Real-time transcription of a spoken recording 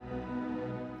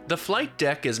The Flight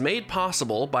Deck is made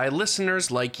possible by listeners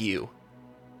like you.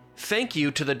 Thank you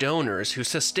to the donors who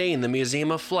sustain the Museum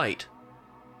of Flight.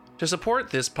 To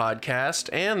support this podcast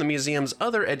and the museum's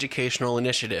other educational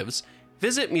initiatives,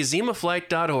 visit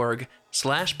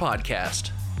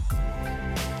museumofflight.org/podcast.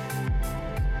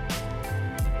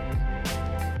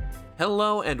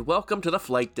 Hello and welcome to The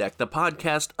Flight Deck, the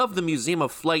podcast of the Museum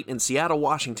of Flight in Seattle,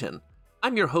 Washington.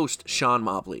 I'm your host, Sean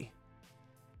Mobley.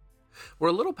 We're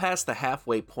a little past the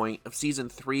halfway point of Season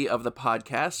 3 of the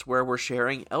podcast, where we're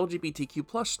sharing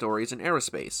LGBTQ+ stories in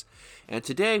aerospace, and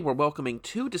today we're welcoming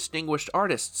two distinguished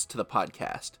artists to the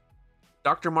podcast.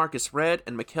 Dr. Marcus Redd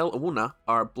and Mikkel Awuna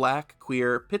are Black,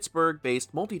 queer,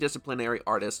 Pittsburgh-based multidisciplinary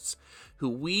artists who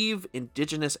weave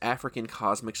indigenous African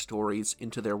cosmic stories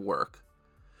into their work.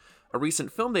 A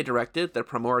recent film they directed, The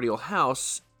Primordial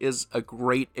House, is a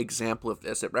great example of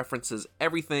this. It references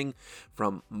everything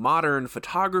from modern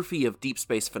photography of deep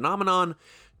space phenomenon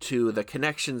to the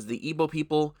connections the Igbo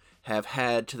people have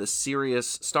had to the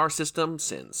Sirius star system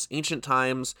since ancient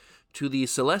times, to the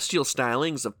celestial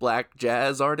stylings of Black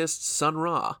jazz artist Sun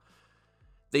Ra.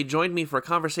 They joined me for a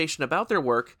conversation about their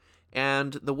work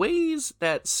and the ways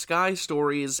that sky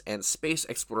stories and space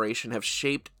exploration have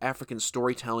shaped African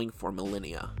storytelling for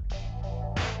millennia.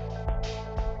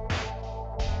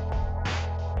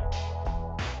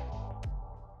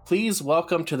 Please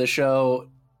welcome to the show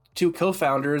two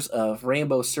co-founders of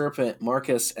Rainbow Serpent,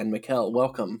 Marcus and Mikkel.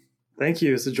 Welcome. Thank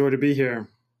you. It's a joy to be here.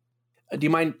 Do you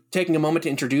mind taking a moment to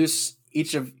introduce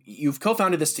each of you've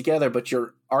co-founded this together, but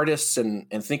you're artists and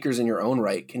thinkers in your own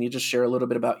right. Can you just share a little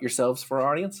bit about yourselves for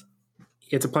our audience?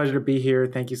 It's a pleasure to be here.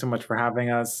 Thank you so much for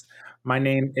having us. My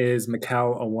name is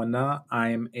Mikkel Awuna.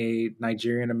 I'm a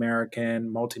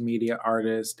Nigerian-American multimedia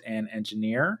artist and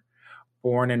engineer,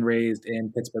 born and raised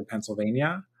in Pittsburgh,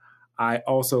 Pennsylvania. I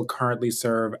also currently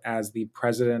serve as the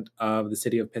president of the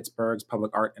City of Pittsburgh's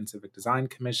Public Art and Civic Design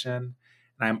Commission.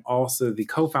 And I'm also the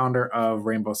co-founder of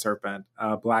Rainbow Serpent,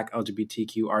 a Black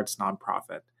LGBTQ arts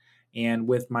nonprofit. And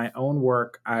with my own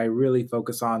work, I really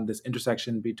focus on this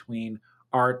intersection between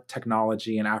art,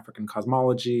 technology, and African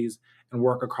cosmologies, and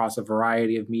work across a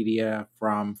variety of media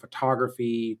from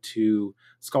photography to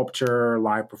sculpture,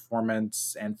 live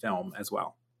performance, and film as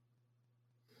well.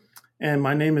 And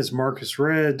my name is Marcus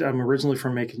Redd. I'm originally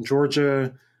from Macon,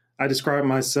 Georgia. I describe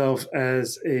myself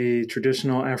as a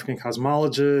traditional African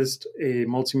cosmologist, a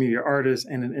multimedia artist,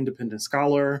 and an independent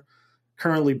scholar,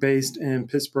 currently based in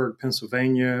Pittsburgh,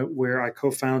 Pennsylvania, where I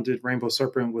co-founded Rainbow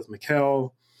Serpent with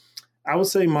Mikkel. I would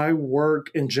say my work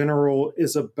in general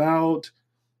is about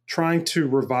trying to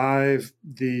revive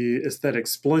the aesthetic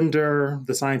splendor,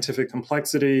 the scientific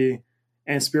complexity,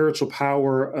 and spiritual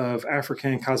power of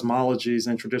African cosmologies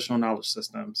and traditional knowledge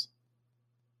systems.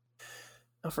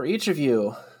 Now, for each of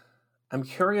you, I'm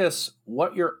curious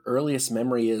what your earliest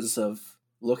memory is of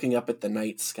looking up at the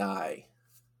night sky.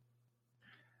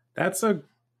 That's a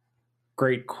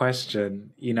great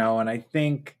question, and I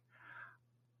think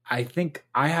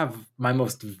I have my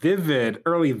most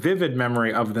early vivid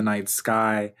memory of the night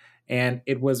sky. And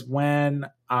it was when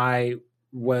I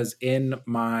was in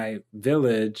my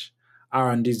village,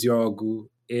 Arandiziogu,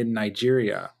 in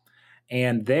Nigeria.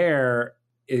 And there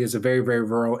is a very, very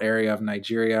rural area of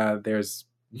Nigeria. There's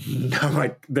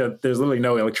there's literally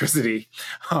no electricity.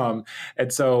 And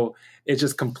so it's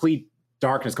just complete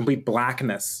darkness, complete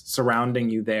blackness surrounding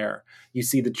you there. You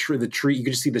see the tree, you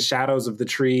can just see the shadows of the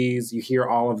trees, you hear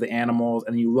all of the animals,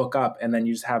 and you look up and then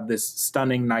you just have this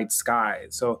stunning night sky.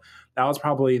 So that was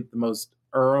probably the most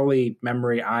early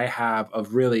memory I have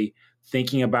of really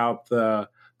thinking about the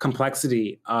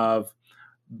complexity of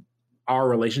our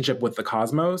relationship with the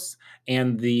cosmos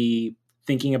and the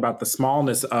thinking about the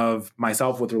smallness of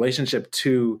myself with relationship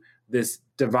to this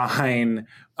divine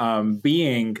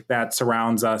being that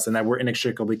surrounds us and that we're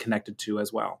inextricably connected to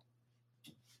as well.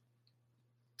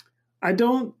 I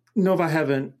don't know if I have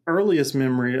an earliest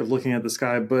memory of looking at the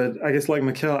sky, but I guess like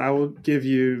Mikkel, I will give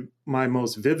you my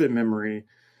most vivid memory.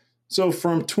 So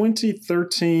from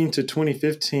 2013 to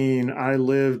 2015, I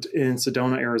lived in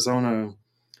Sedona, Arizona,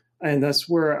 and that's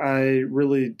where I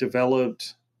really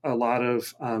developed a lot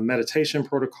of meditation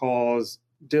protocols,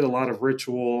 did a lot of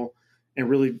ritual, and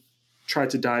really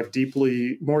tried to dive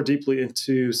more deeply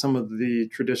into some of the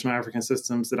traditional African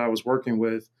systems that I was working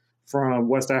with from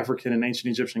West African and ancient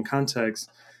Egyptian contexts.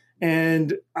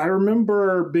 And I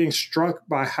remember being struck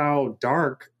by how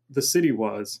dark the city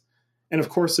was. And of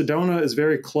course, Sedona is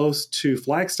very close to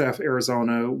Flagstaff,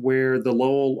 Arizona, where the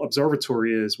Lowell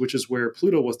Observatory is, which is where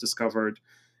Pluto was discovered.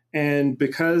 And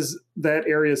because that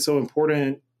area is so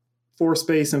important for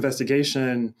space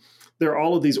investigation, there are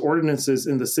all of these ordinances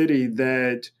in the city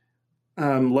that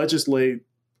legislate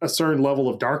a certain level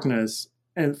of darkness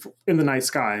and in the night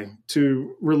sky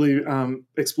to really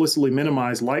explicitly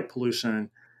minimize light pollution.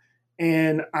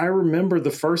 And I remember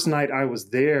the first night I was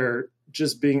there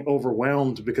just being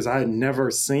overwhelmed because I had never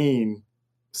seen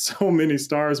so many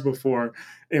stars before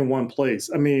in one place.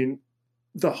 I mean,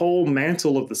 the whole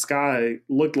mantle of the sky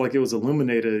looked like it was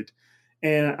illuminated.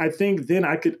 And I think then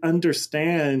I could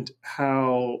understand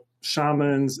how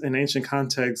shamans in ancient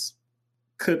contexts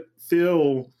could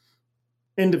feel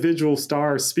individual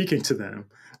stars speaking to them.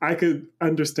 I could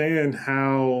understand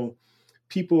how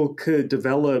people could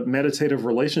develop meditative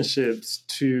relationships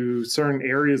to certain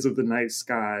areas of the night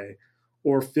sky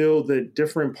or feel that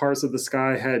different parts of the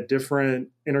sky had different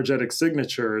energetic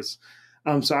signatures.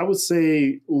 So I would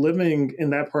say living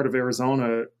in that part of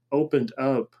Arizona opened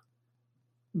up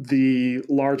the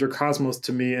larger cosmos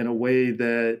to me in a way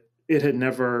that it had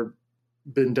never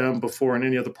been done before in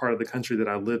any other part of the country that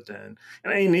I lived in.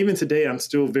 And even today, I'm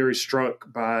still very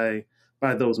struck by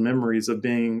those memories of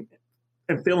being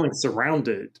and feeling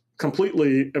surrounded,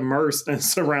 completely immersed and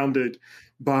surrounded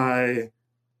by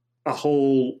a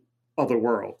whole other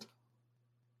world.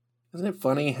 Isn't it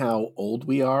funny how old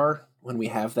we are when we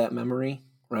have that memory,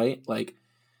 right? Like,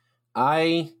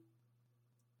 I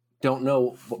don't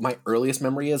know what my earliest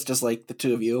memory is, just like the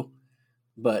two of you,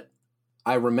 but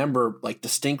I remember like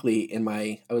distinctly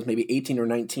I was maybe 18 or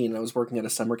 19, and I was working at a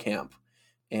summer camp,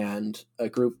 and a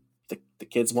group, the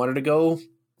kids wanted to go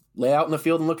lay out in the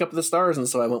field and look up at the stars, and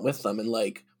so I went with them, and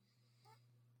like,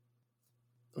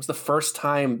 it was the first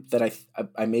time that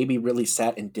I maybe really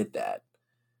sat and did that,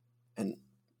 and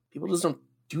people just don't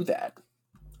do that.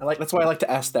 That's why I like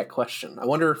to ask that question. I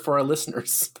wonder for our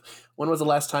listeners, when was the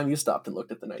last time you stopped and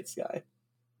looked at the night sky?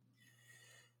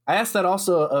 I asked that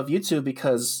also of you two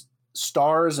because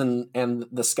stars and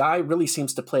the sky really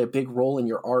seems to play a big role in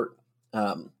your art.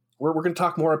 We're going to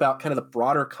talk more about kind of the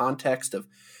broader context of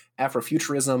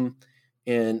Afrofuturism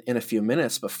in a few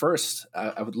minutes. But first,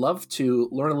 I would love to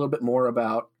learn a little bit more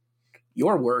about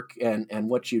your work and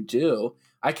what you do.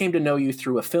 I came to know you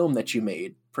through a film that you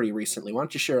made pretty recently. Why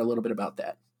don't you share a little bit about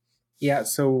that? Yeah,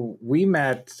 so we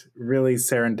met really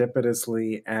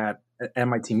serendipitously at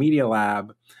MIT Media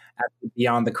Lab at the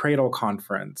Beyond the Cradle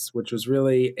conference, which was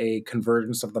really a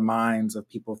convergence of the minds of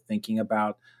people thinking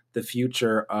about the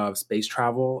future of space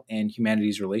travel and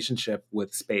humanity's relationship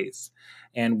with space.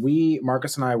 And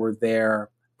Marcus and I were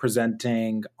there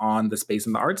presenting on the Space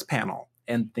and the Arts panel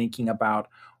and thinking about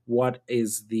what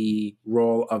is the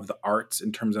role of the arts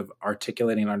in terms of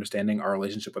articulating and understanding our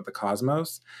relationship with the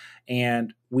cosmos.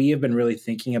 And we have been really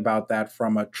thinking about that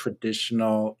from a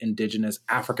traditional indigenous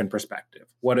African perspective.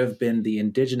 What have been the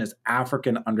indigenous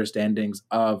African understandings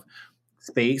of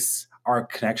space, our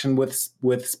connection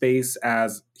with space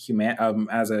as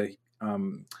a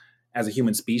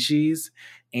human species,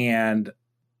 and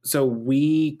so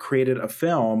we created a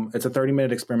film. It's a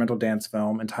 30-minute experimental dance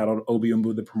film entitled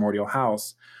Obiumbu, the Primordial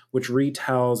House, which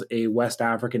retells a West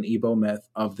African Igbo myth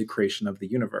of the creation of the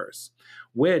universe,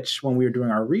 which, when we were doing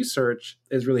our research,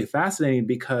 is really fascinating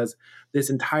because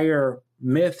this entire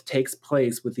myth takes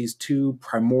place with these two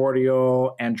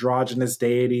primordial androgynous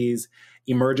deities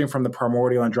emerging from the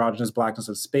primordial androgynous blackness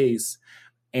of space.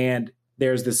 And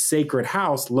there's this sacred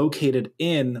house located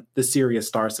in the Sirius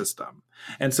star system.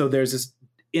 And so there's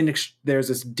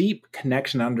this deep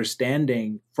connection and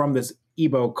understanding from this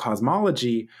Igbo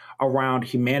cosmology around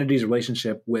humanity's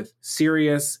relationship with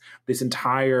Sirius, this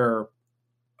entire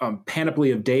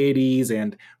panoply of deities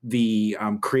and the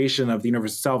creation of the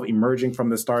universe itself emerging from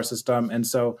the star system. And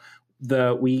so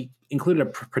we included a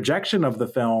projection of the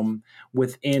film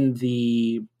within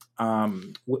the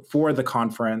for the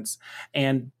conference.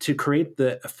 And to create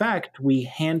the effect, we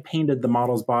hand painted the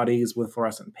models' bodies with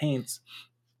fluorescent paints.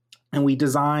 And we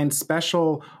designed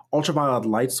special ultraviolet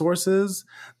light sources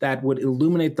that would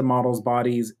illuminate the models'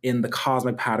 bodies in the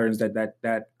cosmic patterns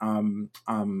that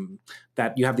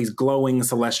you have these glowing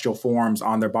celestial forms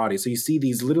on their bodies. So you see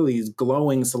these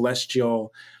glowing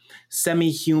celestial,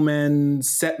 semi-human,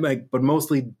 but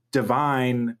mostly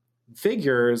divine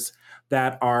figures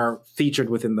that are featured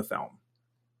within the film.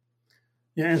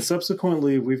 Yeah, and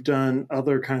subsequently, we've done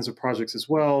other kinds of projects as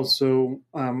well. So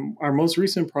our most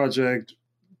recent project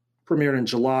premiered in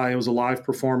July. It was a live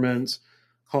performance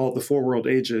called The Four World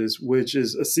Ages, which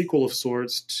is a sequel of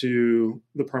sorts to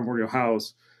The Primordial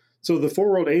House. So The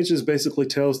Four World Ages basically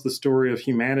tells the story of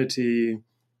humanity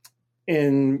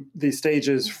in the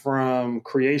stages from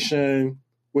creation,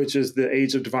 which is the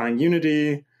age of divine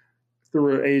unity,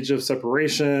 through an age of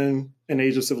separation, an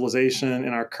age of civilization,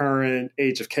 and our current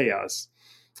age of chaos.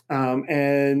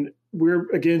 And we're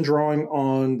again drawing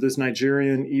on this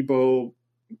Nigerian Igbo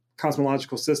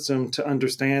cosmological system to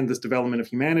understand this development of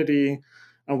humanity.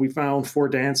 We found 4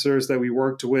 dancers that we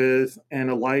worked with and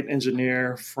a light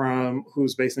engineer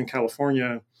who's based in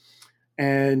California.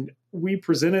 And we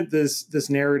presented this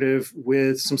narrative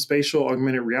with some spatial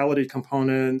augmented reality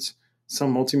components,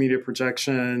 some multimedia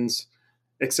projections,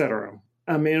 etc.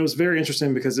 I mean, it was very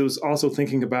interesting because it was also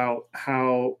thinking about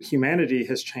how humanity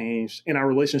has changed and our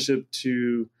relationship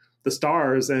to the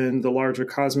stars and the larger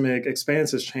cosmic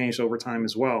expanse has changed over time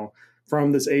as well.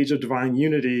 From this age of divine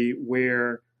unity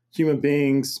where human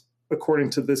beings, according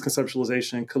to this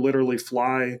conceptualization, could literally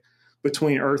fly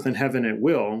between earth and heaven at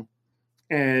will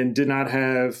and did not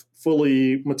have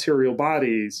fully material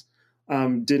bodies,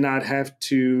 did not have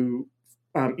to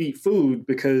eat food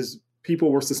because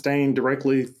people were sustained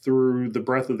directly through the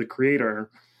breath of the creator,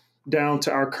 down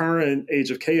to our current age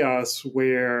of chaos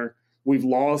where we've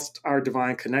lost our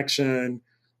divine connection,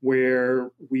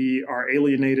 where we are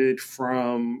alienated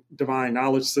from divine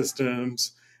knowledge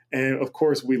systems. And of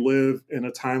course, we live in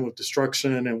a time of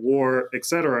destruction and war,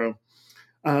 etc.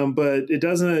 But it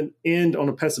doesn't end on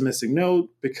a pessimistic note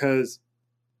because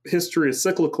history is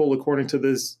cyclical according to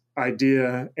this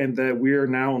idea, and that we are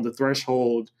now on the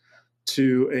threshold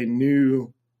to a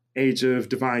new age of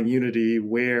divine unity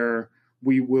where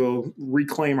we will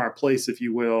reclaim our place, if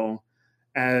you will,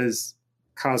 as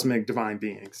cosmic divine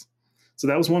beings. So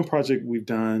that was one project we've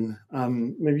done.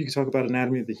 Maybe you could talk about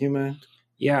Anatomy of the Human.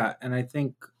 Yeah, and I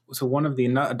think so. One of the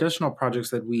additional projects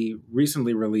that we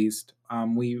recently released,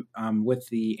 with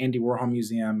the Andy Warhol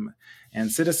Museum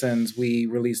and Citizens, we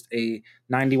released a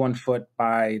 91-foot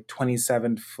by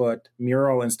 27-foot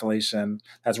mural installation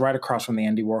that's right across from the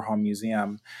Andy Warhol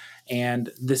Museum.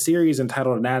 And the series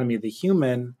entitled Anatomy of the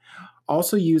Human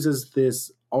also uses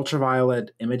this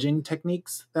ultraviolet imaging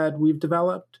techniques that we've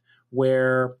developed,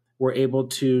 where we're able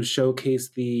to showcase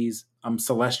these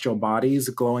celestial bodies,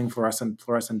 glowing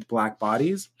fluorescent black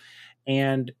bodies.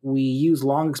 And we use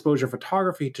long exposure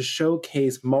photography to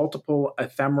showcase multiple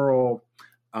ephemeral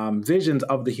visions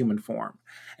of the human form.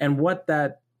 And what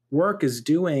that work is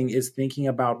doing is thinking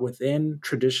about within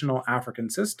traditional African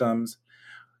systems,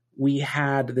 we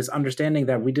had this understanding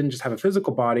that we didn't just have a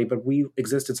physical body, but we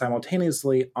existed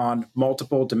simultaneously on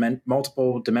multiple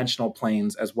dimensional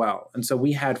planes as well. And so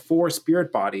we had 4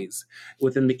 spirit bodies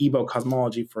within the Igbo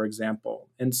cosmology, for example.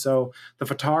 And so the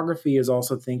photography is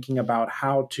also thinking about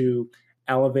how to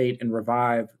elevate and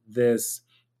revive this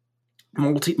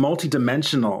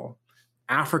multi-dimensional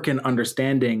African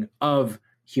understanding of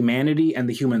humanity and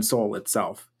the human soul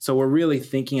itself. So we're really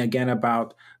thinking again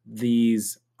about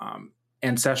these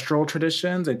ancestral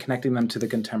traditions and connecting them to the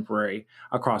contemporary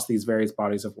across these various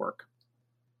bodies of work.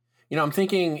 You know, I'm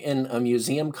thinking in a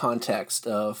museum context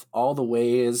of all the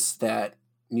ways that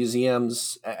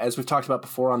museums, as we've talked about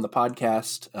before on the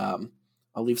podcast,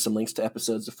 I'll leave some links to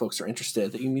episodes if folks are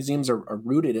interested, that museums are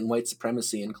rooted in white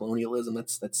supremacy and colonialism.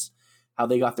 That's how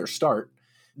they got their start.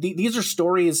 These are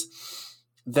stories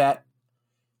that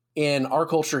in our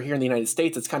culture here in the United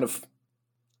States, it's kind of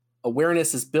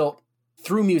awareness is built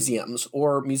through museums,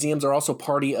 or museums are also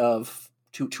party of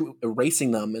to erasing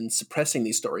them and suppressing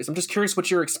these stories. I'm just curious what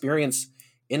your experience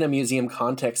in a museum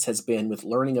context has been with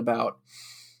learning about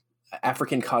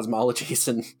African cosmologies,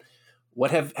 and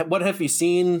what have you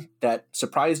seen that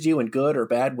surprised you in good or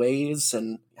bad ways,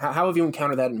 and how have you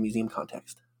encountered that in a museum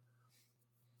context?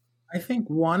 I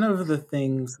think one of the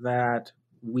things that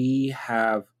we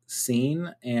have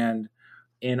seen and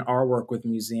in our work with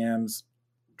museums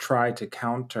try to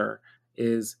counter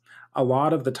is a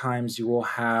lot of the times you will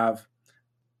have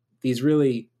these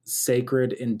really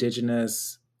sacred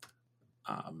indigenous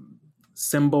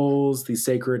symbols, these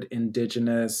sacred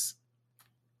indigenous,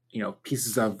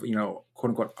 pieces of, quote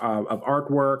unquote, of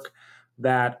artwork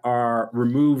that are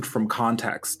removed from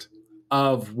context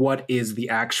of what is the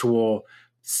actual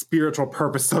spiritual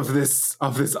purpose of this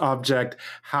object.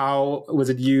 How was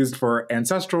it used for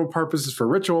ancestral purposes, for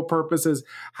ritual purposes?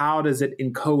 How does it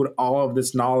encode all of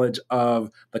this knowledge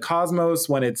of the cosmos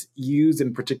when it's used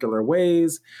in particular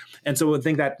ways? And so I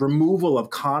think that removal of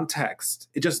context,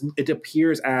 it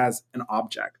appears as an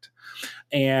object,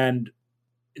 and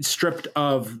it's stripped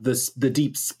of the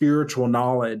deep spiritual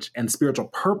knowledge and spiritual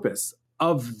purpose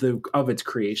of its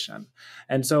creation.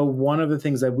 And so one of the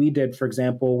things that we did, for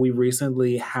example, we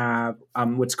recently have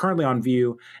what's currently on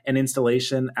view, an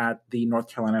installation at the North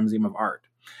Carolina Museum of Art.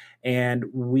 And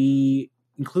we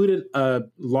included a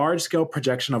large-scale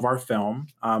projection of our film,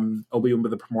 Obi-Wan with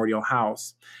the Primordial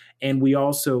House. And we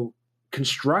also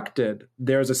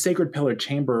there's a sacred pillar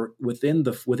chamber within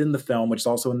the film, which is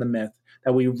also in the myth,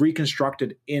 that we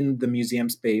reconstructed in the museum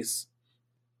space.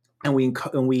 And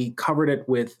we covered it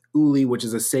with uli, which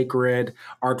is a sacred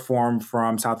art form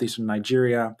from southeastern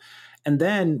Nigeria. And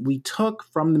then we took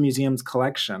from the museum's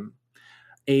collection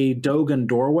a Dogon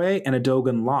doorway and a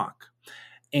Dogon lock.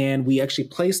 And we actually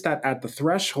placed that at the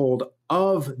threshold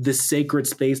of the sacred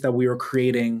space that we were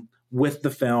creating with the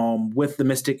film, with the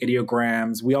mystic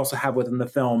ideograms. We also have within the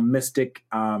film mystic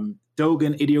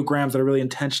Dogon ideograms that are really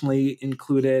intentionally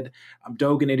included,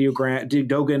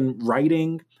 Dogon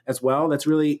writing as well. That's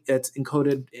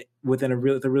encoded within a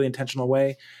really intentional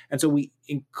way. And so we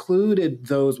included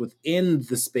those within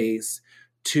the space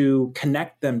to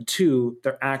connect them to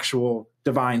their actual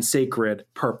divine sacred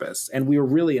purpose. And we were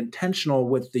really intentional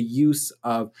with the use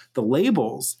of the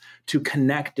labels to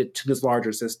connect it to this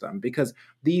larger system, because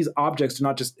these objects do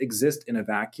not just exist in a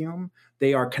vacuum.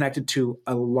 They are connected to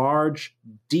a large,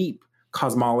 deep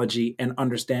cosmology and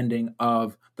understanding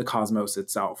of the cosmos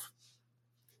itself.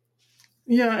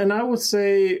 Yeah, and I would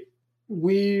say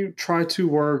we try to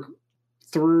work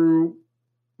through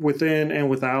within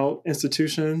and without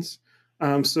institutions.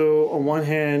 So on one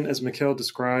hand, as Mikhail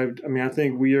described, I mean, I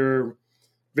think we are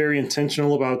very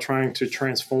intentional about trying to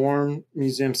transform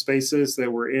museum spaces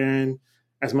that we're in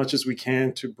as much as we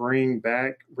can to bring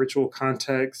back ritual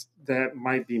context that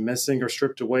might be missing or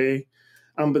stripped away.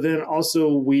 But then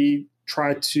also we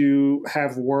try to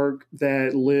have work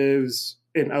that lives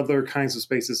in other kinds of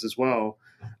spaces as well.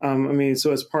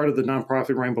 So as part of the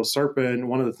nonprofit Rainbow Serpent,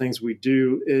 one of the things we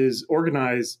do is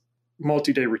organize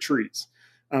multi-day retreats.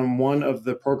 One of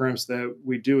the programs that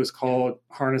we do is called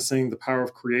Harnessing the Power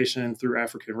of Creation Through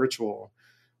African Ritual,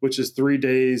 which is 3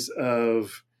 days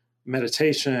of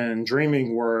meditation,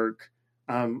 dreaming work,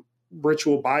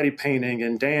 ritual body painting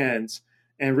and dance,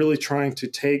 and really trying to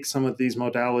take some of these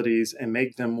modalities and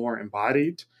make them more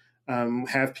embodied.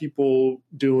 Have people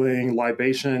doing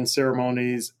libation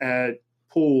ceremonies at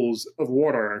pools of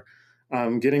water,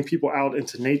 getting people out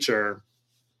into nature.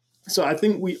 So I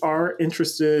think we are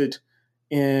interested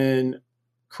in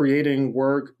creating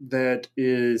work that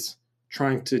is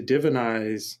trying to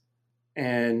divinize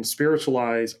and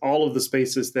spiritualize all of the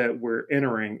spaces that we're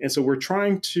entering. And so we're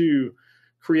trying to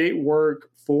create work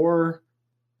for,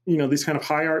 these kind of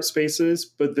high art spaces,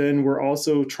 but then we're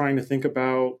also trying to think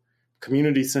about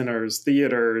community centers,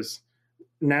 theaters,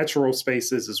 natural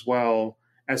spaces as well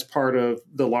as part of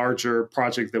the larger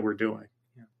project that we're doing.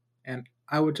 Yeah. And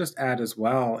I would just add as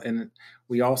well, and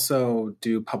we also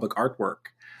do public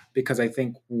artwork, because I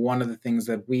think one of the things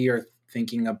that we are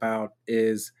thinking about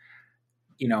is,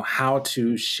 how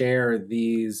to share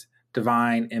these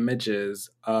divine images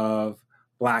of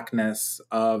Blackness,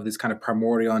 of this kind of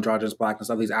primordial androgynous Blackness,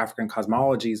 of these African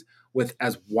cosmologies with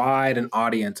as wide an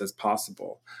audience as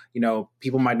possible.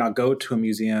 People might not go to a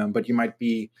museum, but you might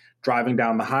be driving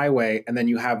down the highway and then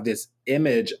you have this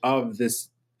image of these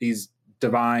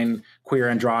divine queer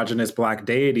androgynous Black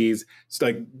deities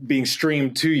being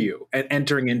streamed to you and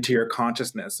entering into your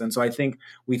consciousness. And so I think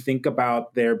we think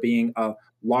about there being a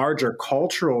larger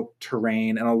cultural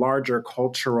terrain and a larger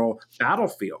cultural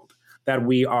battlefield that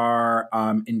we are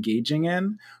engaging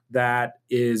in, that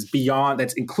is beyond,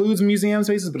 that includes museum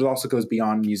spaces, but it also goes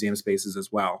beyond museum spaces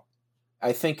as well.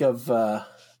 I think of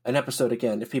an episode,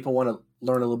 again, if people want to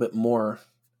learn a little bit more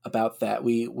about that,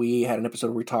 we had an episode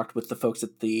where we talked with the folks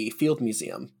at the Field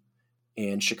Museum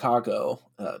in Chicago,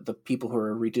 the people who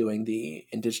are redoing the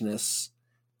Indigenous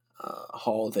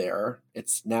hall there.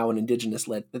 It's now an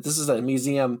Indigenous-led. This is a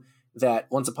museum that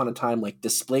once upon a time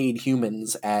displayed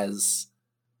humans as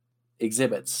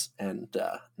exhibits, and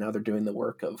now they're doing a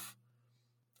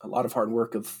lot of hard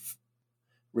work of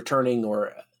returning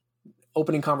or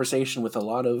opening conversation with a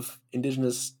lot of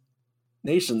Indigenous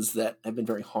nations that have been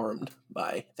very harmed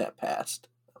by that past.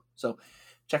 So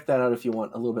check that out if you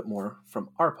want a little bit more from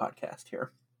our podcast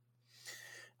here.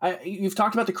 You've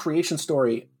talked about the creation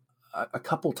story a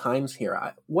couple times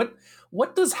here.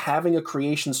 What does having a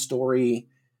creation story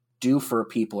do for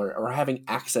people, or having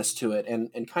access to it?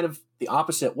 And kind of the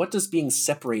opposite, what does being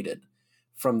separated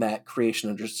from that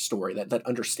creation story, that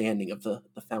understanding of the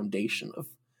foundation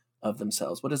of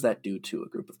themselves, what does that do to a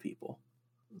group of people?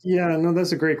 Yeah, no,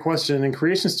 that's a great question. And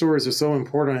creation stories are so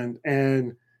important.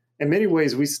 And in many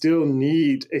ways, we still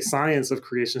need a science of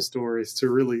creation stories to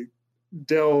really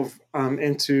delve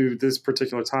into this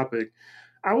particular topic.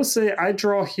 I would say I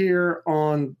draw here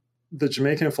on the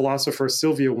Jamaican philosopher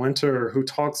Sylvia Wynter, who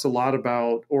talks a lot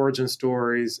about origin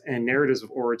stories and narratives of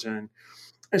origin.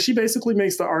 And she basically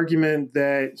makes the argument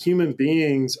that human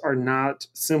beings are not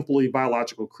simply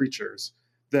biological creatures,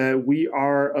 that we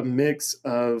are a mix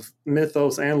of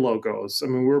mythos and logos. I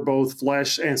mean, we're both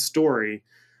flesh and story.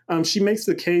 She makes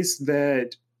the case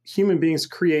that human beings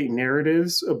create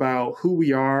narratives about who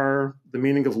we are, the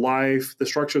meaning of life, the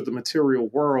structure of the material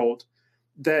world,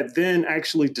 that then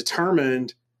actually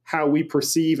determined how we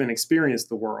perceive and experience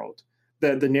the world.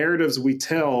 That the narratives we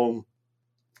tell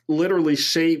literally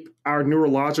shape our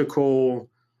neurological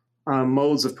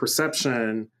modes of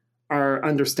perception, our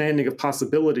understanding of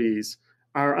possibilities,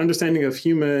 our understanding of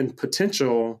human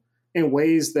potential in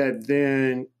ways that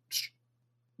then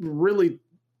really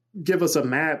give us a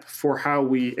map for how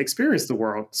we experience the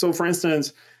world. So, for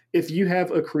instance, if you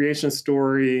have a creation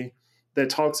story that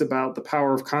talks about the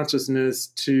power of consciousness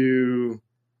to,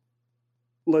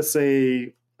 let's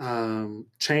say,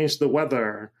 change the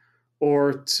weather,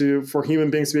 or for human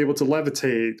beings to be able to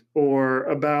levitate, or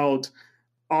about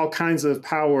all kinds of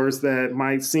powers that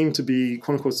might seem to be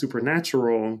quote unquote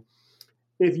supernatural,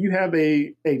 if you have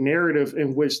a narrative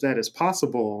in which that is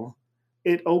possible,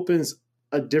 it opens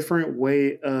a different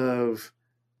way of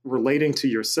relating to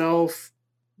yourself,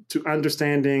 to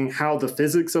understanding how the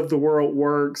physics of the world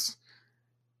works.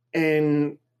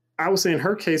 And I would say in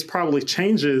her case, probably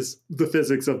changes the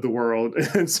physics of the world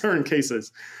in certain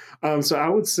cases. So I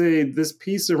would say this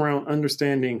piece around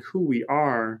understanding who we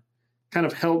are kind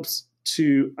of helps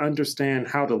to understand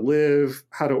how to live,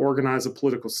 how to organize a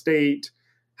political state,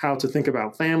 how to think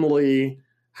about family,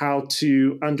 how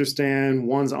to understand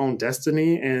one's own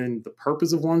destiny and the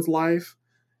purpose of one's life,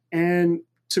 and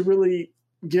to really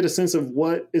get a sense of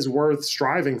what is worth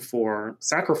striving for,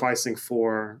 sacrificing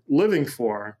for, living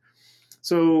for.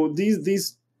 So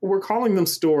these we're calling them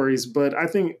stories, but I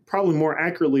think probably more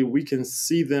accurately we can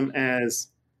see them as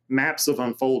maps of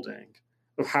unfolding,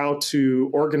 of how to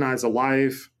organize a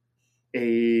life,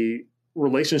 a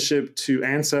relationship to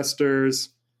ancestors,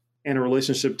 and a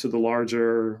relationship to the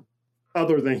larger,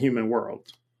 other than human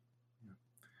world.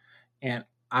 And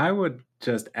I would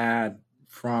just add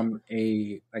from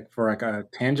a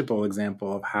tangible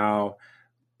example of how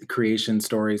creation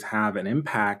stories have an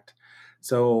impact.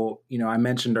 So, I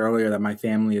mentioned earlier that my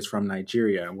family is from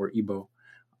Nigeria. We're Igbo.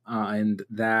 And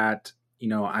that,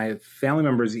 I have family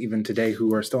members even today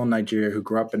who are still in Nigeria, who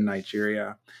grew up in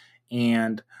Nigeria.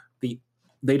 And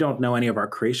they don't know any of our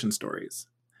creation stories.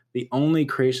 The only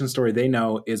creation story they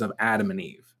know is of Adam and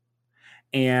Eve.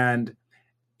 And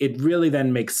it really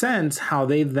then makes sense how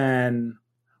they then,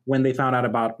 when they found out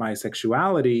about my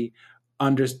sexuality,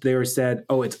 they were said,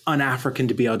 oh, it's un-African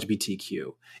to be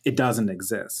LGBTQ. It doesn't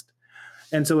exist.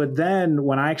 And so then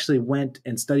when I actually went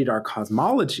and studied our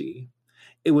cosmology,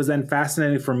 it was then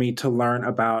fascinating for me to learn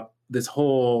about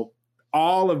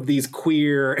all of these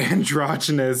queer,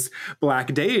 androgynous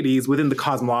Black deities within the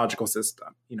cosmological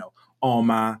system.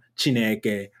 Oma,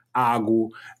 Chineke, Agu.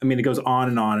 I mean, it goes on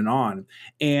and on and on.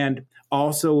 And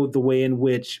also the way in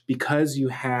which, because you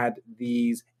had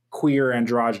these queer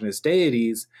androgynous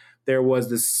deities, there was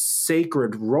this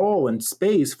sacred role and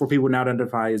space for people now to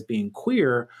identify as being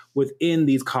queer within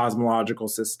these cosmological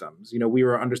systems. We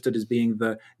were understood as being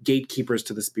the gatekeepers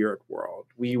to the spirit world.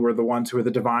 We were the ones who were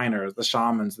the diviners, the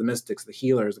shamans, the mystics, the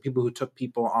healers, the people who took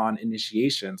people on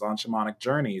initiations, on shamanic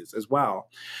journeys as well.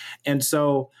 And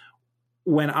so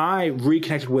when I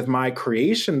reconnected with my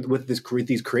creation, with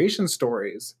these creation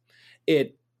stories,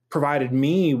 it provided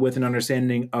me with an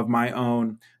understanding of my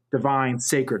own divine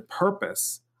sacred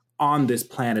purpose on this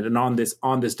planet and on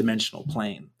this dimensional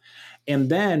plane. And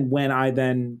then when I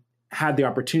then had the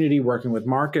opportunity working with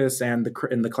Marcus and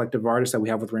the collective artists that we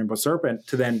have with Rainbow Serpent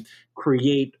to then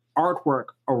create artwork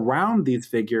around these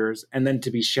figures, and then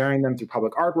to be sharing them through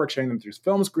public artwork, sharing them through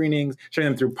film screenings, sharing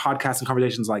them through podcasts and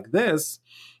conversations like this,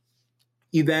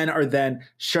 you then are then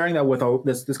sharing that with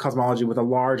this cosmology with a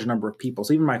large number of people.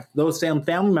 So even those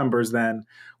family members then,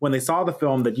 when they saw the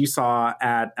film that you saw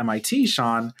at MIT,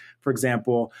 Sean, for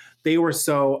example, they were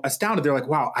so astounded. They're like,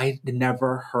 wow, I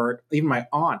never heard, even my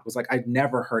aunt was like,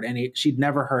 she'd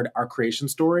never heard our creation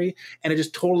story. And it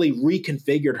just totally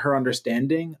reconfigured her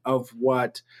understanding of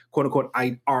what, quote unquote,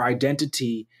 our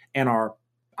identity and our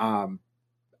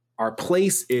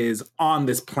place is on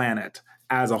this planet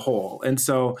as a whole. And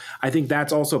so I think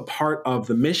that's also part of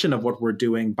the mission of what we're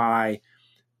doing by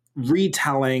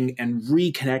retelling and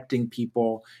reconnecting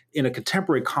people in a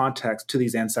contemporary context to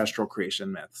these ancestral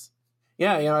creation myths.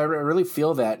 Yeah, I really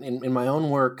feel that in my own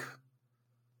work.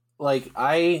 Like,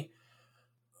 I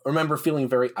remember feeling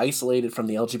very isolated from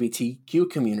the LGBTQ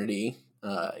community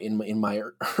in my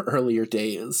earlier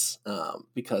days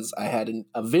because I had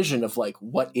a vision of like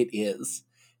what it is.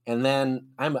 And then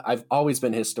I've always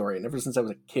been a historian ever since I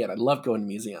was a kid. I loved going to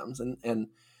museums, and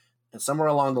somewhere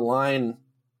along the line,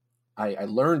 I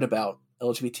learned about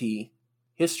LGBT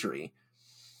history,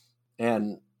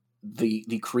 and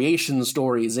the creation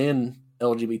stories in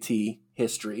LGBT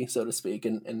history, so to speak.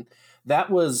 And that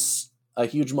was a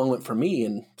huge moment for me,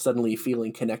 and suddenly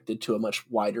feeling connected to a much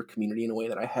wider community in a way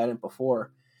that I hadn't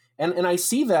before. And I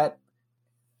see that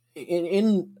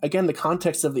in again, the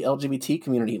context of the LGBT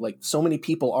community. Like, so many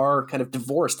people are kind of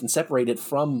divorced and separated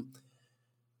from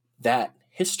that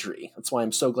history. That's why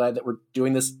I'm so glad that we're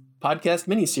doing this podcast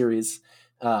miniseries.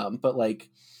 But like,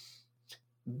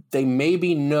 they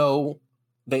maybe know,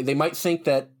 they might think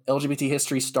that LGBT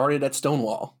history started at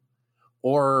Stonewall,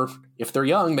 or if they're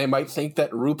young, they might think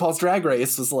that RuPaul's Drag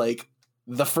Race was like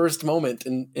the first moment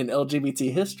in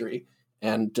LGBT history.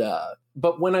 And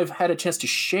but when I've had a chance to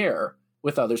share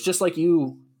with others, just like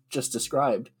you just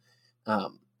described,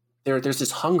 there's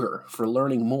this hunger for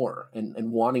learning more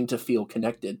and wanting to feel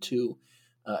connected to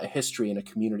a history and a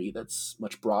community that's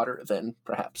much broader than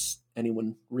perhaps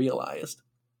anyone realized.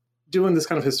 Doing this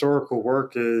kind of historical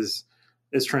work is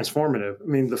transformative. I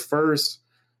mean, the first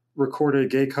recorded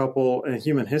gay couple in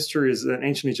human history is an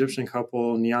ancient Egyptian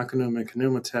couple, Neankenum and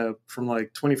Khnumhotep, from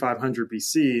like 2500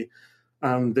 BC.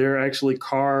 They're actually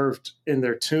carved in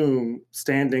their tomb,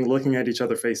 standing, looking at each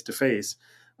other face to face.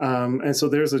 And so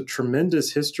there's a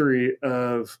tremendous history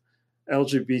of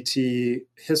LGBT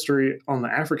history on the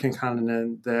African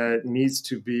continent that needs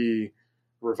to be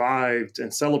revived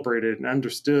and celebrated and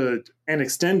understood and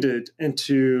extended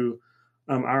into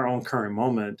our own current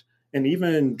moment. And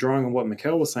even drawing on what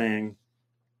Mikhail was saying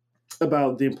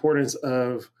about the importance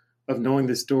of knowing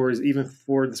the stories, even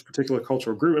for this particular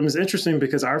cultural group. I mean, it's interesting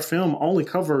because our film only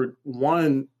covered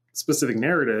one specific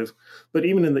narrative, but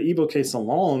even in the Igbo case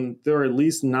alone, there are at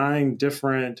least 9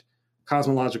 different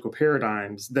cosmological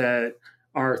paradigms that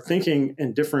are thinking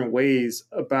in different ways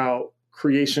about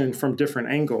creation from different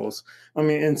angles. I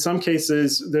mean, in some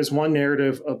cases, there's one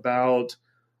narrative about,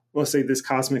 let's say, this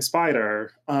cosmic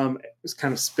spider is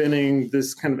kind of spinning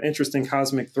this kind of interesting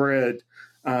cosmic thread,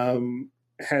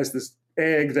 has this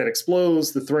egg that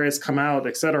explodes, the threads come out,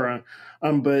 etc.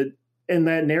 But in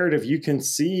that narrative, you can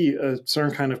see a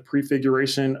certain kind of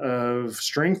prefiguration of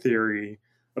string theory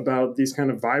about these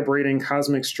kind of vibrating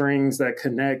cosmic strings that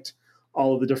connect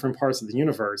all of the different parts of the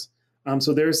universe.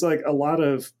 So there's like a lot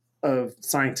of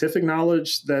scientific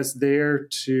knowledge that's there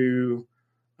to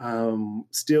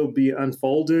still be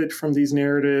unfolded from these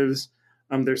narratives.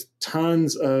 There's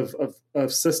tons of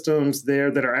systems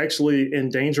there that are actually in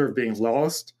danger of being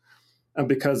lost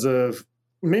because of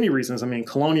many reasons. I mean,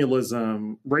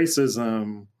 colonialism,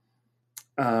 racism,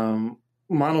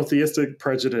 monotheistic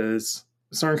prejudice,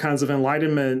 certain kinds of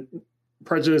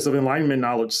prejudice of Enlightenment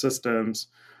knowledge systems,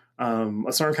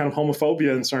 a certain kind of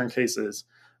homophobia in certain cases.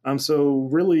 So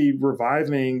really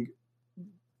reviving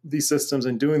these systems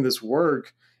and doing this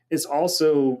work is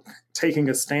also taking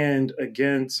a stand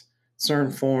against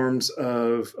certain forms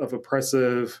of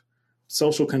oppressive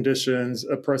social conditions,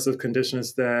 oppressive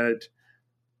conditions that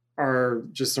are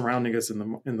just surrounding us in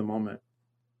the moment.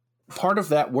 Part of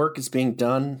that work is being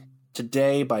done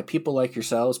today by people like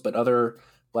yourselves, but other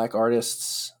Black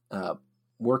artists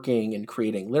working and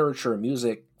creating literature,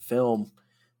 music, film.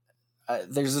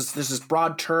 There's this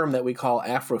broad term that we call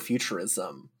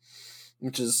Afrofuturism,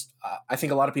 which is I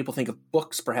think a lot of people think of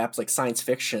books perhaps like science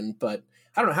fiction, but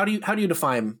I don't know, how do you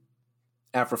define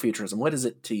Afrofuturism? What is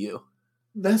it to you?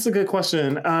 That's a good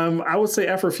question. I would say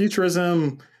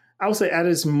Afrofuturism, I would say at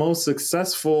its most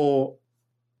successful,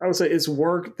 I would say it's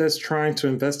work that's trying to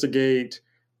investigate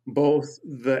both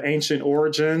the ancient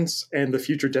origins and the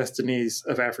future destinies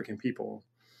of African people.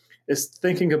 It's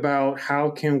thinking about how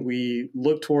can we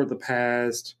look toward the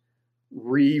past,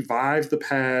 revive the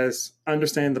past,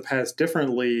 understand the past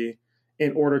differently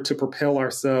in order to propel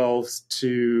ourselves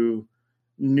to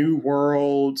new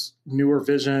worlds, newer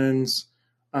visions,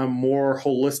 more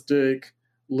holistic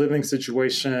living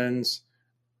situations,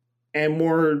 and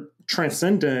more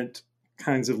transcendent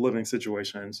kinds of living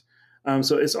situations.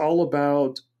 So it's all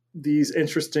about these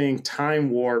interesting time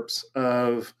warps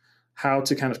of how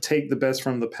to kind of take the best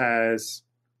from the past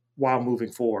while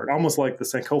moving forward, almost like the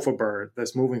Sankofa bird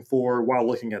that's moving forward while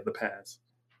looking at the past.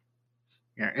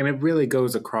 Yeah, and it really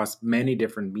goes across many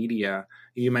different media.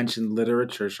 You mentioned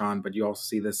literature, Sean, but you also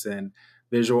see this in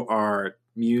visual art,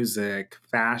 music,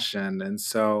 fashion. And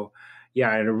so, yeah,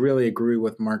 I really agree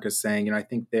with Marcus saying, I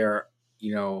think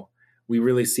we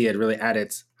really see it really at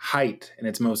its height and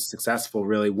its most successful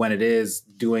really when it is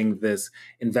doing this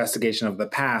investigation of the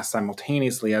past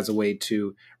simultaneously as a way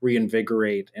to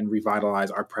reinvigorate and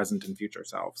revitalize our present and future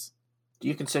selves. Do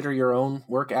you consider your own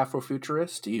work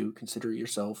Afrofuturist? Do you consider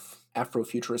yourself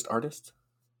Afrofuturist artist?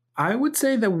 I would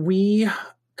say that we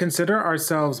consider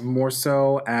ourselves more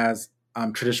so as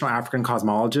traditional African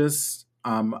cosmologists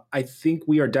I think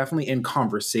we are definitely in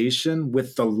conversation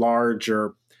with the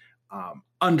larger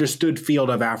understood field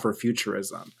of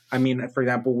Afrofuturism. I mean, for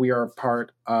example, we are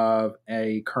part of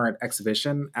a current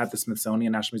exhibition at the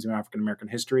Smithsonian National Museum of African American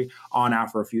History on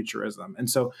Afrofuturism.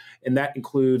 And that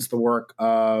includes the work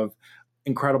of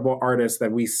incredible artists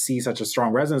that we see such a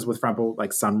strong resonance with, for example,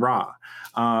 like Sun Ra.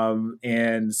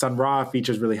 And Sun Ra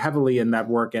features really heavily in that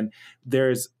work. And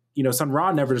there's, Sun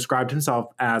Ra never described himself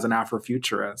as an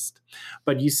Afrofuturist.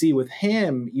 But you see with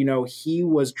him, he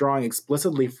was drawing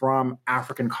explicitly from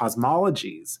African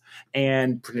cosmologies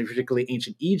and particularly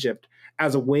ancient Egypt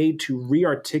as a way to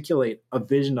re-articulate a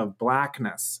vision of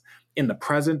Blackness in the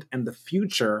present and the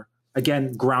future,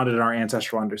 again, grounded in our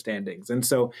ancestral understandings. And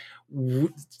so,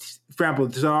 for example,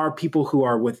 there are people who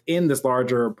are within this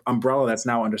larger umbrella that's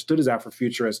now understood as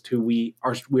Afrofuturist who we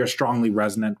are strongly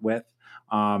resonant with.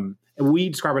 And we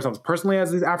describe ourselves personally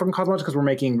as these African cosmologists because we're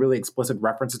making really explicit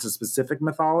references to specific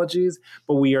mythologies,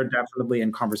 but we are definitely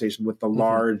in conversation with the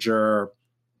larger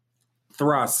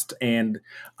thrust and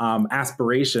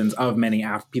aspirations of many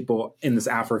people in this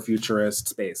Afrofuturist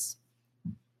space.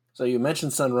 So you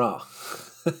mentioned Sun Ra.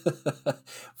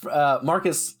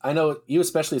 Marcus, I know you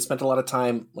especially spent a lot of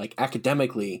time like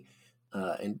academically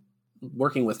in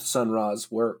working with Sun Ra's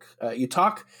work. You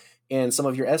talk in some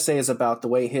of your essays about the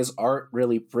way his art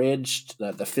really bridged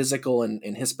the physical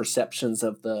and his perceptions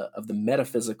of the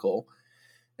metaphysical.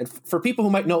 And for people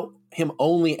who might know him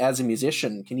only as a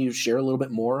musician, can you share a little bit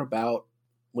more about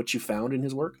what you found in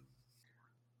his work?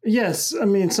 Yes. I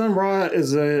mean, Sun Ra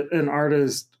is an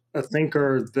artist, a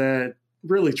thinker that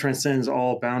really transcends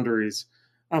all boundaries.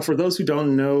 For those who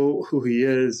don't know who he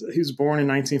was born in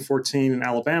 1914 in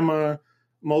Alabama,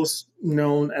 most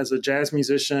known as a jazz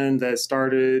musician that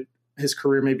started his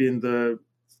career maybe in the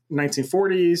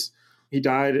 1940s. He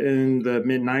died in the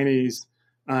mid-90s.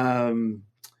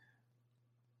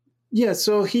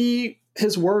 So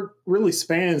his work really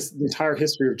spans the entire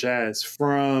history of jazz,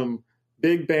 from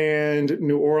big band,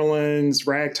 New Orleans,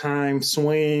 ragtime,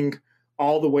 swing,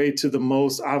 all the way to the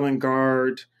most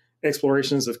avant-garde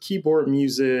explorations of keyboard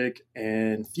music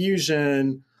and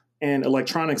fusion and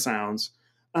electronic sounds.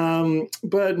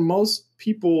 But most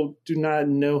people do not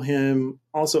know him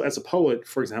also as a poet,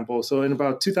 for example. So in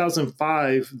about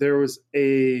 2005, there was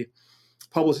a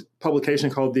publication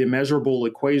called The Immeasurable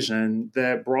Equation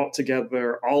that brought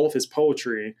together all of his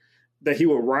poetry that he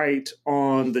would write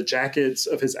on the jackets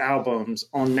of his albums,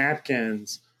 on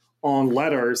napkins, on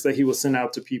letters that he would send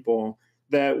out to people,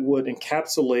 that would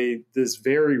encapsulate this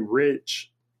very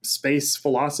rich space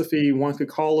philosophy, one could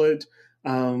call it,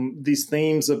 these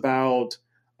themes about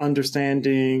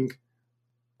understanding,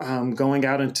 going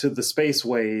out into the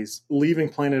spaceways, leaving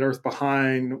planet Earth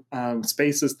behind,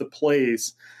 space is the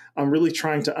place. I'm really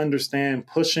trying to understand,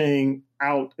 pushing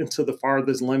out into the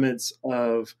farthest limits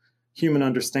of human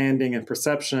understanding and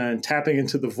perception, tapping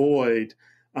into the void,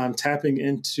 tapping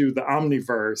into the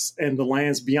omniverse and the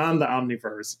lands beyond the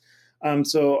omniverse.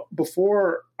 So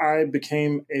before I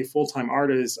became a full-time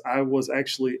artist, I was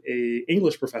actually an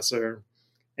English professor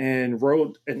and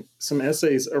wrote some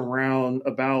essays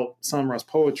about Sun Ra's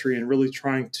poetry and really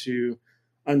trying to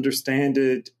understand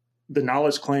it, the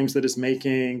knowledge claims that it's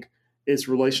making, its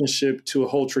relationship to a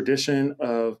whole tradition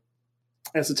of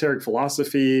esoteric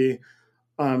philosophy,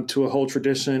 to a whole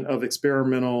tradition of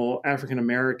experimental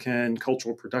African-American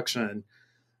cultural production.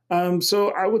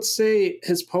 So I would say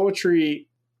his poetry,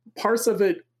 parts of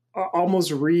it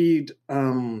almost read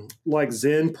like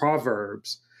Zen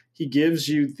proverbs. He gives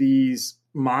you these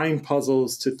mind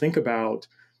puzzles to think about.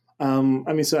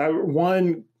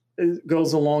 One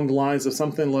goes along the lines of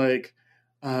something like,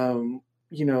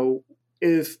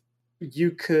 if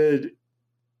you could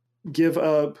give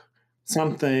up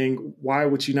something, why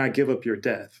would you not give up your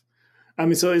death?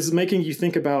 So it's making you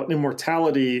think about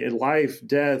immortality and life,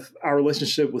 death, our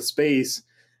relationship with space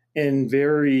in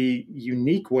very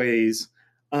unique ways.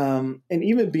 And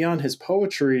even beyond his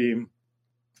poetry,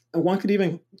 one could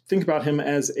even think about him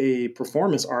as a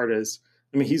performance artist.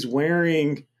 He's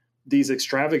wearing these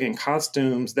extravagant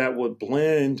costumes that would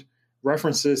blend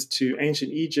references to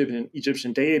ancient Egypt and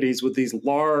Egyptian deities with these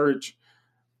large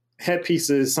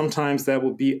headpieces, sometimes that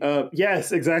would be up.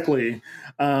 Yes, exactly.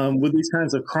 With these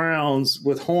kinds of crowns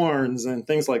with horns and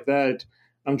things like that.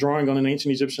 I'm drawing on an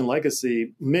ancient Egyptian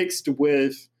legacy mixed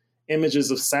with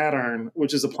images of Saturn,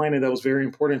 which is a planet that was very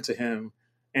important to him,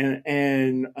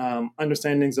 and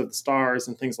understandings of the stars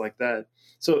and things like that.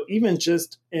 So even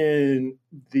just in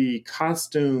the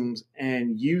costumes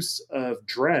and use of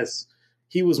dress,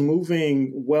 he was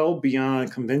moving well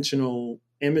beyond conventional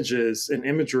images and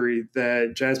imagery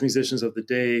that jazz musicians of the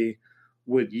day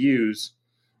would use.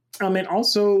 And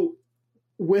also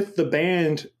with the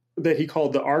band that he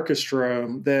called the orchestra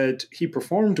that he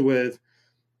performed with,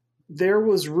 there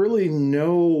was really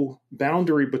no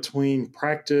boundary between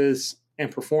practice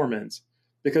and performance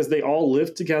because they all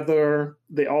lived together.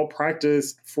 They all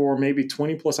practiced for maybe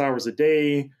 20 plus hours a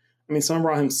day. I mean, Sun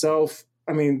Ra himself,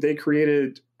 I mean, they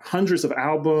created hundreds of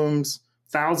albums,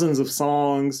 thousands of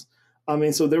songs. I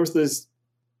mean, so there was this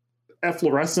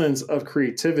efflorescence of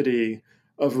creativity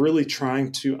of really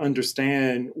trying to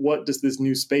understand what does this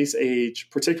new space age,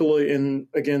 particularly in,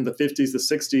 again, the 50s, the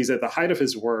 60s, at the height of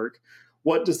his work,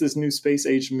 what does this new space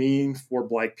age mean for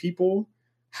Black people?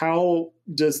 How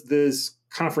does this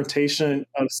confrontation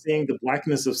of seeing the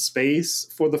Blackness of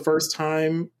space for the first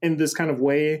time in this kind of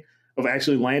way of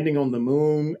actually landing on the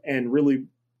moon and really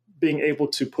being able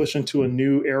to push into a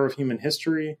new era of human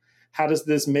history? How does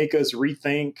this make us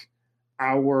rethink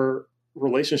our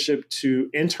relationship to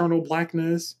internal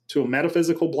Blackness, to a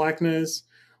metaphysical Blackness?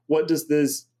 What does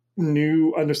this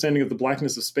new understanding of the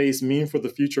Blackness of space mean for the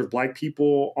future of Black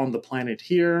people on the planet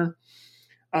here?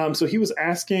 So he was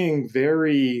asking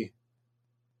very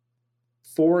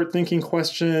forward-thinking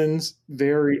questions,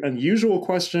 very unusual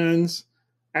questions,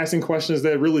 asking questions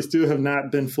that really still have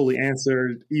not been fully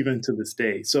answered even to this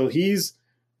day. So he's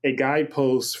a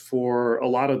guidepost for a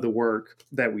lot of the work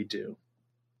that we do.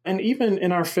 And even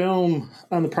in our film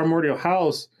on the Primordial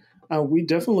House, we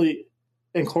definitely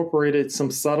incorporated some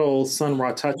subtle Sun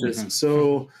Ra touches. Mm-hmm.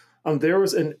 So there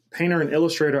was a painter and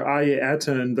illustrator, Aya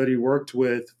Atten, that he worked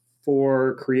with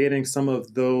for creating some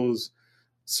of those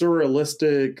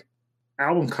surrealistic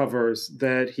album covers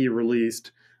that he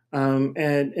released.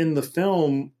 And in the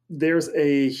film, there's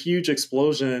a huge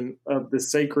explosion of the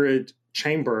sacred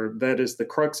chamber that is the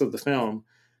crux of the film.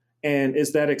 And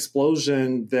it's that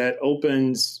explosion that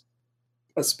opens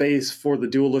a space for the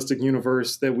dualistic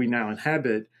universe that we now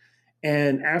inhabit.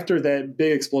 And after that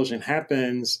big explosion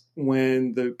happens,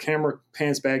 when the camera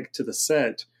pans back to the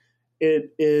set,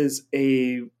 it is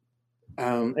an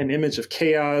image of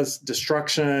chaos,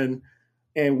 destruction,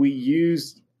 and we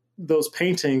use those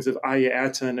paintings of Aya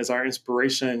Atten as our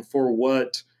inspiration for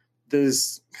what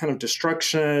this kind of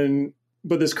destruction,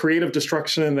 but this creative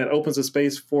destruction that opens a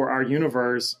space for our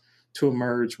universe to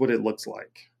emerge, what it looks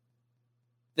like.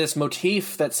 This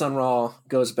motif that Sun Ra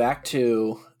goes back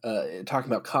to,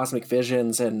 talking about cosmic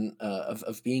visions and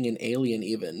of being an alien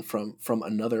even from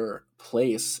another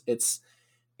place, it's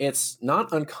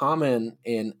not uncommon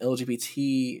in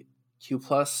LGBTQ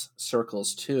plus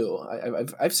circles too.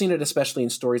 I've seen it especially in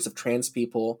stories of trans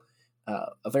people.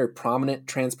 A very prominent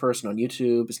trans person on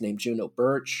YouTube is named Juno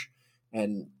Birch,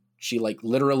 and she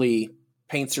literally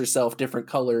paints herself different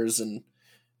colors, and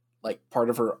part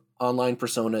of her online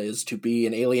persona is to be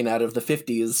an alien out of the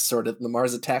 50s, sort of the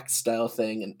Mars Attacks style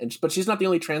thing. But she's not the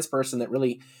only trans person that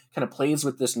really kind of plays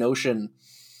with this notion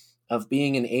of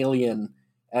being an alien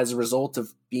as a result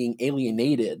of being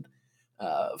alienated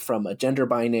from a gender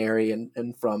binary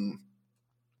and from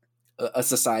a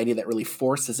society that really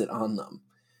forces it on them.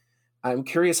 I'm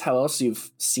curious how else you've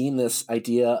seen this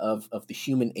idea of the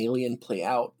human alien play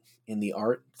out in the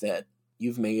art that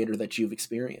you've made or that you've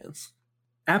experienced.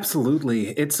 Absolutely.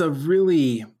 It's a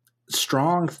really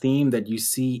strong theme that you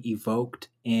see evoked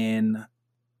in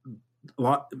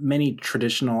many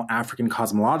traditional African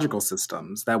cosmological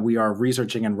systems that we are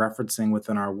researching and referencing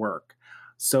within our work.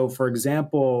 So, for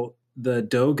example, the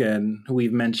Dogon, who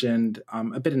we've mentioned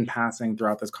a bit in passing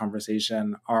throughout this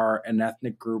conversation, are an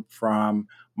ethnic group from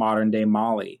modern-day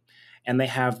Mali. And they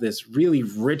have this really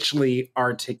richly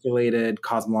articulated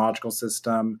cosmological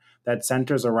system that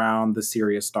centers around the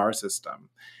Sirius star system.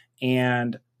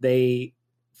 And they,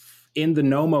 in the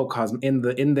in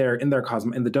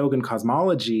the Dogon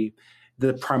cosmology,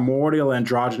 the primordial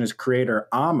androgynous creator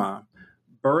Amma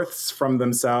births from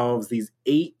themselves these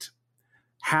 8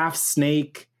 half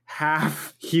snake,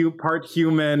 part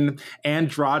human,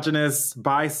 androgynous,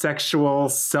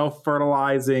 bisexual,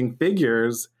 self-fertilizing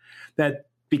figures that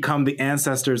become the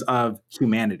ancestors of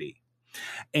humanity.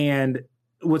 And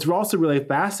what's also really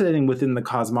fascinating within the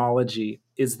cosmology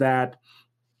is that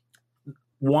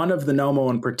one of the Nomo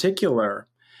in particular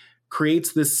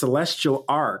creates this celestial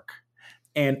arc.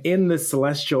 And in this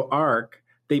celestial arc,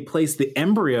 they place the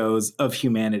embryos of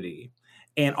humanity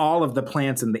and all of the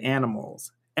plants and the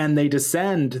animals. And they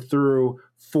descend through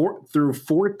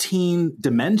 14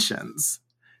 dimensions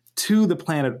to the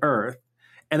planet Earth.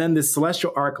 And then this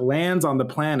celestial arc lands on the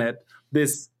planet,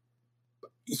 this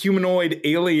humanoid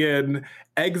alien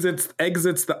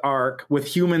exits the ark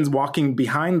with humans walking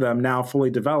behind them, now fully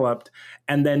developed,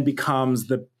 and then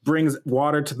brings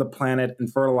water to the planet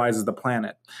and fertilizes the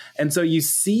planet. And so you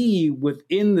see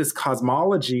within this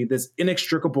cosmology this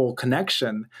inextricable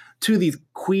connection to these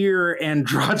queer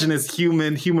androgynous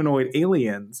humanoid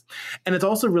aliens. And it's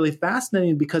also really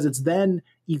fascinating because it's then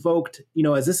evoked,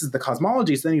 as this is the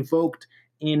cosmology, it's then evoked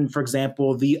in, for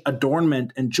example, the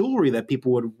adornment and jewelry that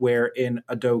people would wear in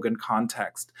a Dogon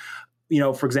context.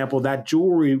 For example, that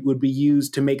jewelry would be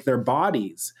used to make their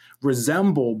bodies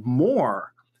resemble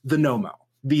more the Nomo,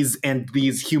 these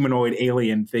humanoid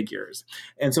alien figures.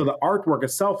 And so the artwork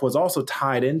itself was also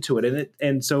tied into it.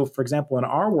 And so, for example, in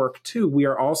our work too, we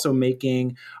are also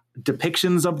making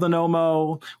depictions of the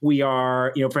Nomo. We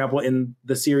are, for example, in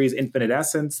the series Infinite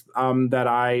Essence that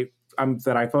I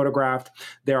photographed,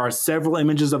 there are several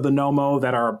images of the Nomo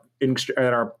that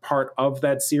are part of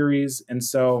that series. And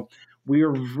so we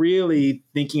are really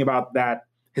thinking about that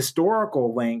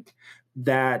historical link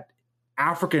that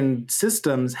African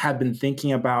systems have been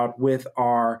thinking about with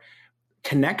our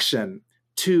connection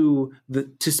to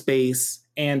space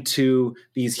and to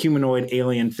these humanoid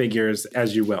alien figures,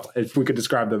 as you will, if we could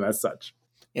describe them as such.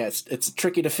 Yeah, it's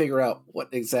tricky to figure out what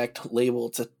exact label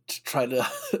to try to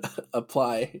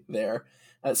apply there.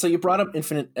 So you brought up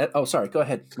Infinite. Oh, sorry. Go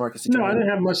ahead, Marcus. No, I didn't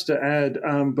have much to add,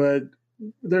 but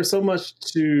there's so much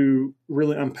to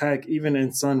really unpack, even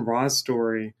in Sun Ra's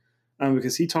story,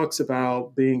 because he talks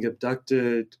about being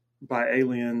abducted by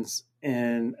aliens,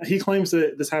 and he claims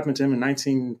that this happened to him in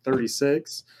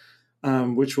 1936,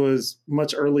 which was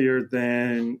much earlier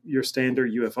than your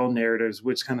standard UFO narratives,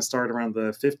 which kind of started around the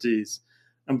 50s.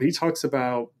 But he talks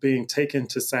about being taken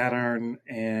to Saturn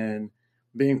and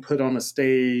being put on a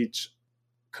stage,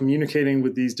 communicating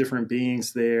with these different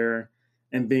beings there,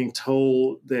 and being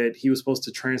told that he was supposed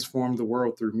to transform the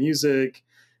world through music.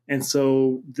 And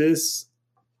so this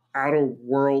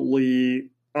otherworldly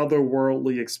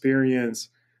experience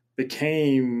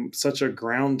became such a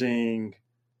grounding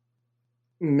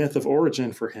myth of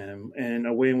origin for him, and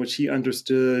a way in which he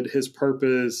understood his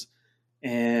purpose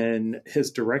and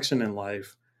his direction in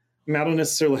life. I mean, I don't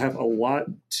necessarily have a lot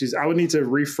I would need to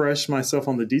refresh myself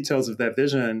on the details of that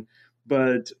vision,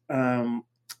 but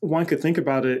one could think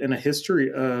about it in a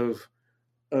history of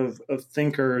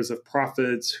thinkers, of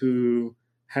prophets who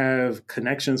have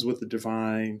connections with the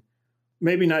divine,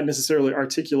 maybe not necessarily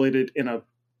articulated in a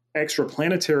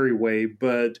extraplanetary way,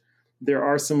 but there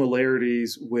are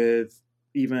similarities with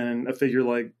even a figure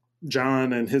like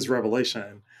John and his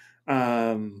revelation,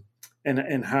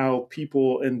 and how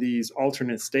people in these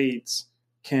alternate states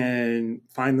can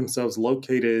find themselves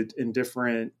located in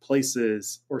different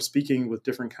places or speaking with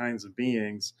different kinds of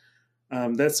beings.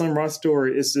 That Sun Ra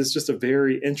story is just a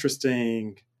very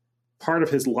interesting part of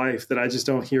his life that I just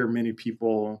don't hear many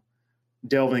people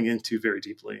delving into very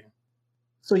deeply.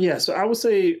 So I would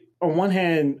say on one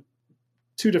hand,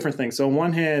 two different things. So on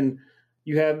one hand,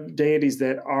 you have deities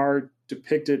that are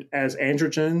depicted as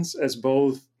androgynes, as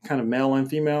both kind of male and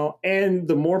female, and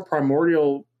the more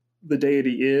primordial the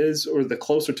deity is, or the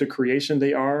closer to creation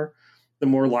they are, the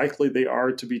more likely they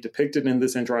are to be depicted in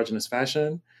this androgynous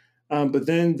fashion. But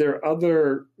then there are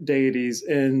other deities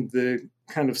in the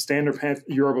kind of standard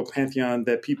Yoruba pantheon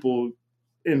that people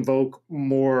invoke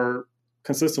more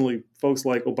consistently, folks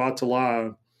like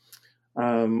Obatala,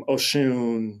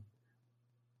 Oshun,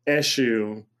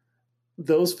 Eshu.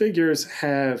 Those figures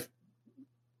have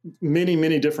many,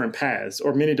 many different paths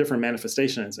or many different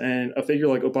manifestations. And a figure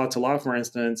like Obatala, for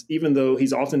instance, even though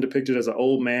he's often depicted as an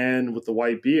old man with a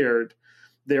white beard,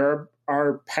 there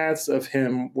are paths of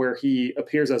him where he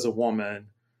appears as a woman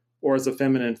or as a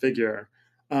feminine figure.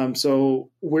 So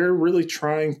we're really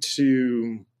trying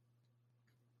to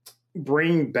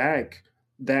bring back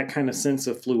that kind of sense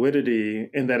of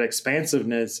fluidity and that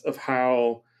expansiveness of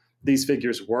how these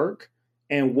figures work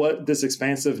and what this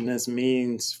expansiveness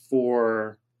means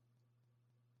for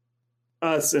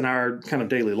us in our kind of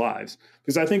daily lives.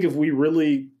 Because I think if we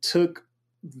really took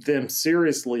them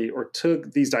seriously or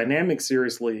took these dynamics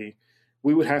seriously,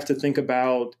 we would have to think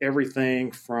about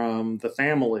everything from the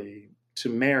family to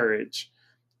marriage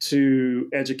to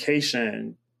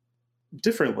education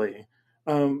differently.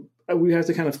 We have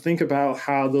to kind of think about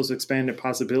how those expanded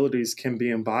possibilities can be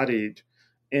embodied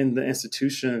in the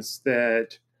institutions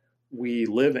that we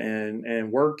live in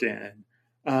and work in.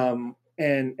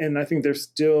 And I think there's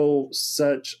still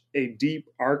such a deep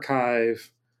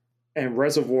archive and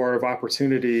reservoir of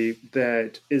opportunity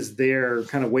that is there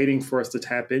kind of waiting for us to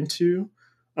tap into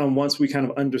once we kind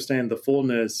of understand the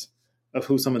fullness of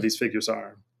who some of these figures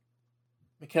are.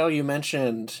 Mikhail, you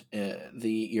mentioned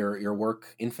your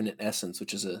work Infinite Essence,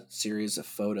 which is a series of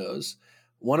photos.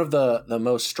 One of the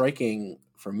most striking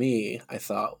for me, I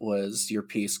thought, was your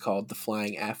piece called "The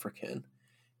Flying African."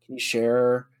 Can you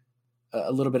share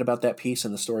a little bit about that piece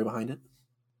and the story behind it?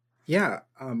 Yeah.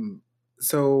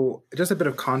 So, just a bit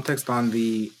of context on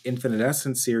the Infinite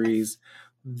Essence series.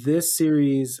 This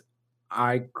series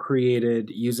I created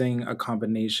using a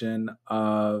combination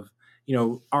of,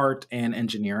 art and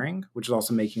engineering, which is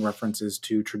also making references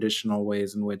to traditional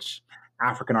ways in which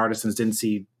African artisans didn't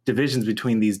see divisions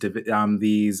between these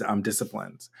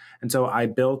disciplines. And so I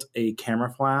built a camera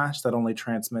flash that only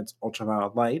transmits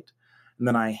ultraviolet light, and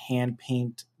then I hand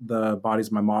paint the bodies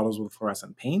of my models with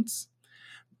fluorescent paints.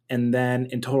 And then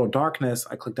in total darkness,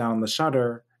 I click down on the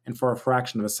shutter, and for a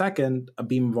fraction of a second, a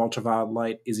beam of ultraviolet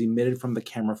light is emitted from the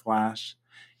camera flash.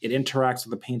 It interacts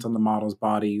with the paint on the model's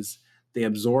bodies. They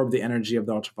absorb the energy of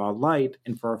the ultraviolet light,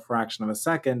 and for a fraction of a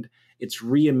second, it's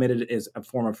re-emitted as a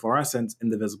form of fluorescence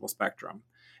in the visible spectrum.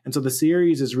 And so the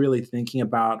series is really thinking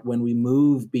about when we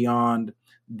move beyond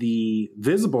the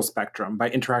visible spectrum by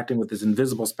interacting with this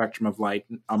invisible spectrum of light,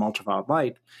 ultraviolet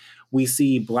light, we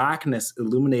see blackness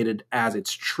illuminated as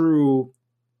its true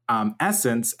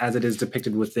essence, as it is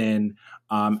depicted within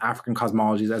African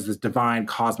cosmologies as this divine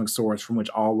cosmic source from which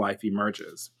all life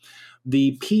emerges.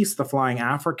 The piece, "The Flying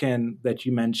African," that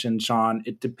you mentioned, Sean,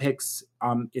 it depicts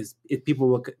is if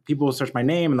people search my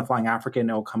name and "The Flying African,"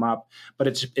 it'll come up, but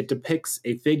it depicts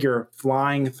a figure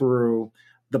flying through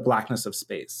the blackness of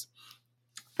space.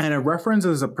 And it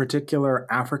references a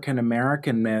particular African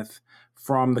American myth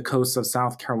from the coasts of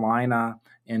South Carolina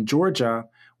and Georgia,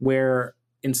 where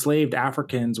enslaved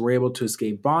Africans were able to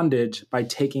escape bondage by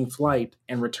taking flight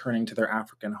and returning to their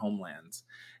African homelands.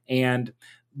 And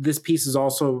this piece is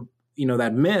also,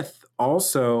 that myth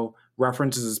also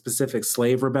references a specific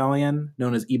slave rebellion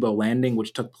known as Igbo Landing,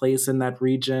 which took place in that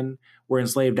region, where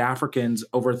enslaved Africans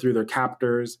overthrew their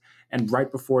captors, and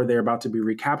right before they're about to be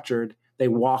recaptured, they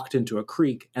walked into a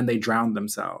creek and they drowned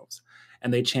themselves.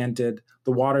 And they chanted,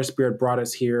 "The water spirit brought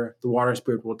us here. The water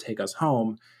spirit will take us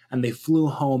home." And they flew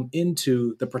home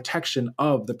into the protection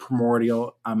of the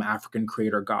primordial African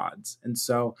creator gods. And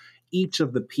so each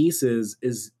of the pieces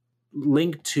is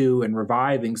linked to and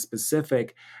reviving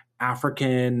specific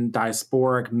African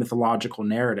diasporic mythological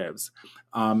narratives,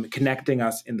 connecting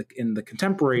us in the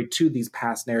contemporary to these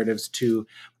past narratives, to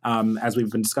as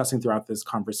we've been discussing throughout this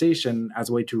conversation, as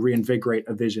a way to reinvigorate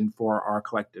a vision for our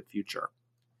collective future.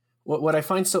 What I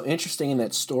find so interesting in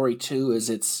that story too is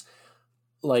it's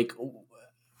like,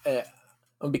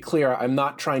 I'll be clear, I'm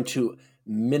not trying to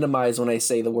minimize when I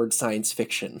say the word science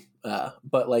fiction,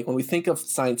 but like when we think of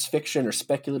science fiction or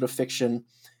speculative fiction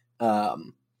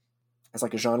as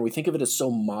like a genre, we think of it as so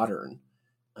modern,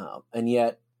 and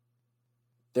yet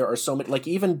there are so many, like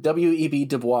even W.E.B.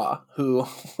 Du Bois, who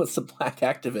was a black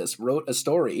activist, wrote a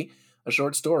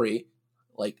short story,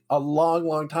 like a long,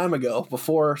 long time ago,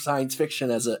 before science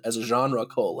fiction as a genre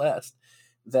coalesced,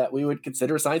 that we would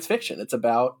consider science fiction. It's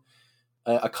about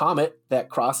a comet that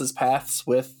crosses paths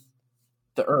with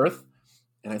the Earth,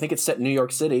 and I think it's set in New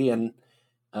York City, and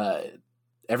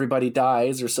everybody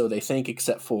dies, or so they think,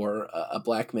 except for a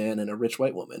black man and a rich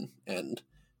white woman, and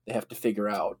they have to figure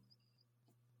out.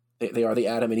 They are the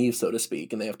Adam and Eve, so to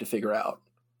speak, and they have to figure out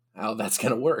how that's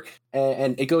going to work.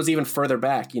 And it goes even further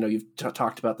back. You've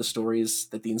talked about the stories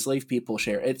that the enslaved people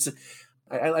share.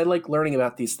 I like learning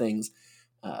about these things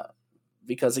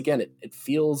because, again, it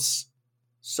feels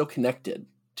so connected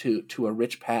to a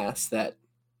rich past that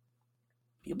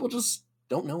people just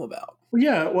don't know about.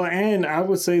 Yeah, well, and I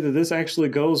would say that this actually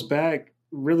goes back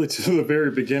really to the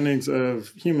very beginnings of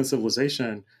human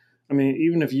civilization. I mean,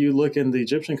 even if you look in the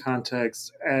Egyptian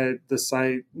context at the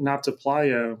site Nabta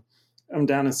Playa,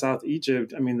 down in South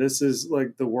Egypt, I mean, this is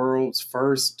like the world's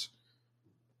first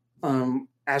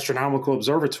astronomical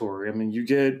observatory. I mean, you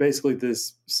get basically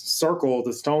this circle,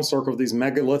 the stone circle of these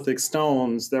megalithic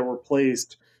stones that were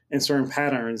placed in certain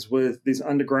patterns with these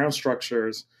underground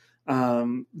structures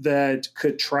that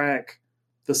could track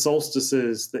the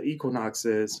solstices, the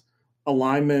equinoxes,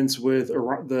 alignments with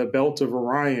the belt of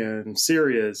Orion,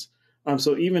 Sirius.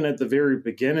 So even at the very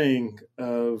beginning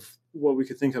of what we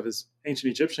could think of as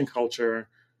ancient Egyptian culture,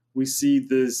 we see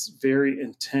this very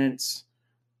intense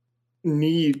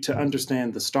need to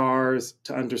understand the stars,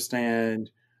 to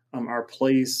understand our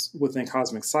place within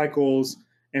cosmic cycles,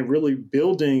 and really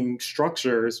building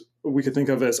structures we could think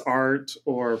of as art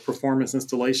or performance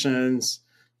installations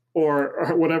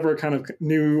or whatever kind of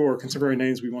new or contemporary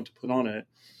names we want to put on it.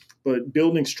 But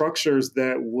building structures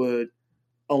that would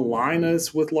align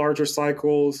us with larger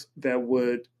cycles, that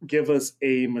would give us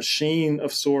a machine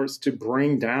of sorts to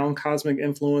bring down cosmic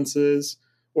influences,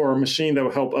 or a machine that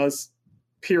would help us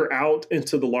peer out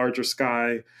into the larger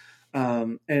sky,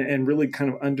 and really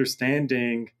kind of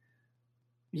understanding,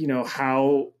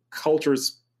 how culture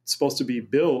is supposed to be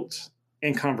built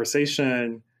in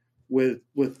conversation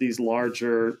with these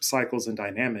larger cycles and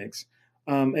dynamics.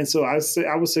 And so I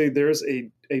would say there's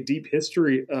a deep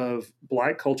history of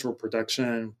Black cultural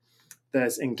production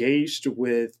that's engaged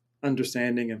with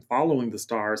understanding and following the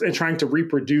stars and trying to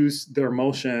reproduce their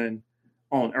motion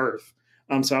on Earth.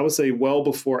 So I would say well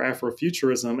before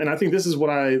Afrofuturism. And I think this is what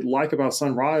I like about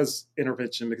Sun Ra's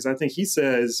intervention, because I think he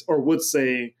says, or would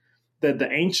say, that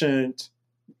the ancient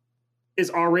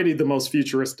is already the most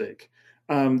futuristic.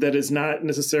 That it's not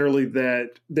necessarily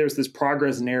that there's this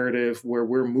progress narrative where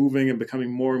we're moving and becoming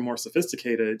more and more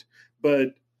sophisticated,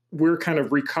 but we're kind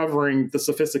of recovering the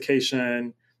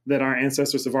sophistication that our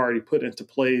ancestors have already put into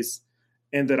place,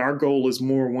 and that our goal is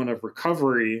more one of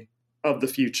recovery of the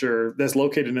future that's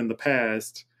located in the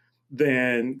past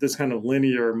than this kind of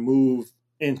linear move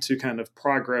into kind of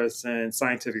progress and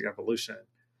scientific evolution.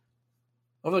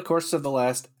 Over the course of the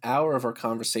last hour of our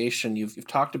conversation, you've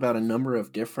talked about a number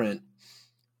of different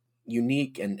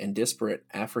unique and disparate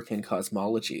African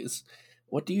cosmologies.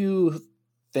 What do you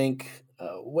think,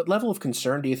 what level of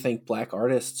concern do you think Black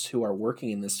artists who are working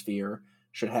in this sphere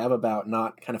should have about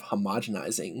not kind of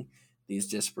homogenizing these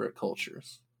disparate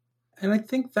cultures? And I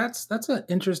think that's an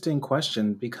interesting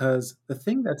question, because the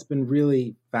thing that's been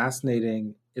really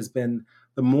fascinating has been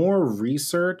the more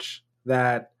research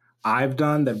that I've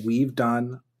done, that we've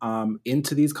done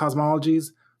into these cosmologies,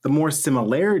 the more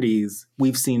similarities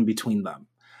we've seen between them.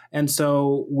 And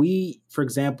so we, for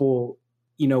example,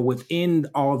 within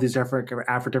all of these different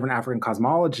African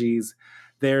cosmologies,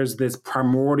 there's this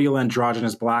primordial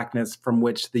androgynous Blackness from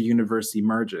which the universe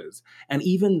emerges. And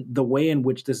even the way in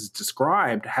which this is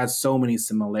described has so many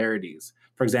similarities.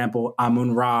 For example,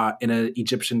 Amun-Ra in an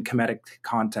Egyptian Kemetic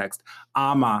context,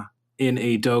 Ama in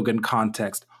a Dogon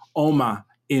context, Oma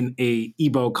in a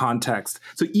Igbo context.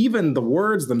 So even the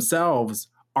words themselves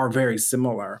are very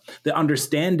similar. The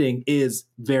understanding is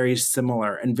very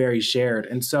similar and very shared.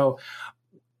 And so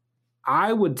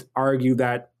I would argue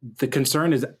that the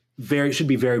concern should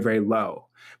be very, very low,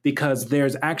 because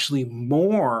there's actually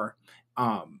more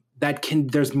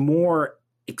there's more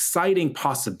exciting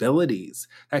possibilities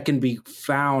that can be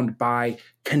found by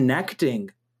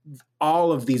connecting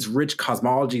all of these rich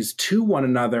cosmologies to one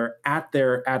another at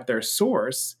their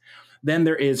source than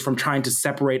there is from trying to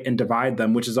separate and divide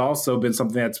them, which has also been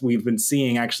something that we've been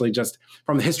seeing actually just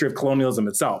from the history of colonialism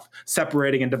itself,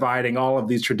 separating and dividing all of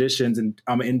these traditions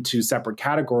into separate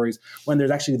categories, when there's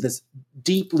actually this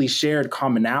deeply shared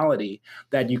commonality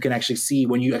that you can actually see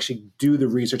when you actually do the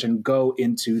research and go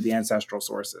into the ancestral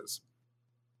sources.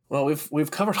 Well,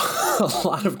 we've covered a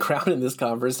lot of ground in this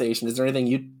conversation. Is there anything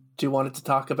you two wanted to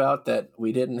talk about that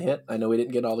we didn't hit? I know we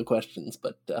didn't get all the questions,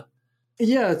 but...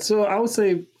 Yeah, so I would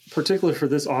say, particularly for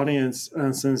this audience,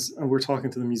 since we're talking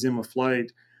to the Museum of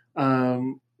Flight,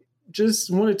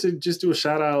 just wanted to just do a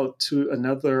shout out to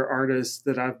another artist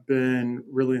that I've been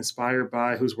really inspired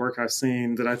by, whose work I've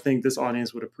seen that I think this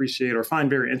audience would appreciate or find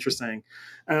very interesting.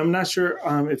 And I'm not sure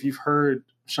if you've heard,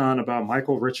 Sean, about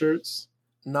Michael Richards.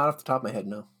 Not off the top of my head,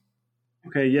 no.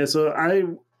 Okay, yeah, so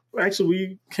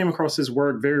we came across his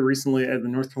work very recently at the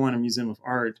North Carolina Museum of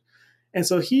Art. And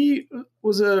so he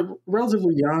was a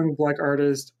relatively young Black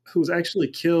artist who was actually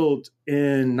killed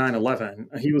in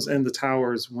 9/11. He was in the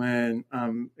towers when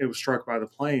it was struck by the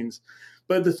planes.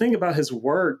 But the thing about his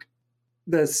work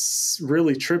that's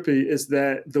really trippy is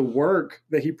that the work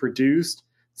that he produced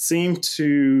seemed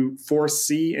to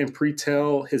foresee and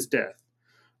pretell his death.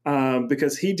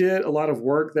 Because he did a lot of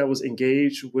work that was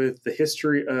engaged with the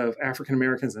history of African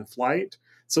Americans in flight.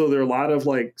 So there are a lot of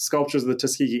like sculptures of the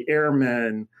Tuskegee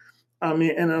Airmen,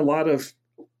 and a lot of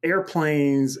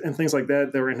airplanes and things like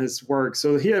that were in his work.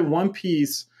 So he had one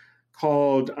piece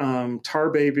called Tar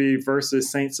Baby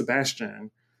versus Saint Sebastian.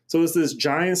 So it's this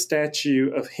giant statue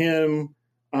of him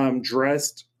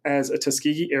dressed as a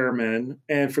Tuskegee Airman.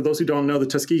 And for those who don't know, the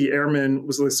Tuskegee Airmen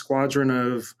was a squadron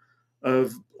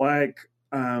of Black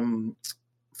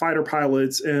fighter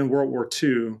pilots in World War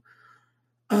II.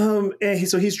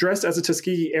 So he's dressed as a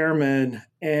Tuskegee Airman,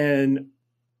 and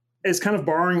it's kind of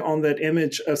borrowing on that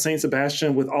image of Saint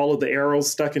Sebastian with all of the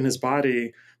arrows stuck in his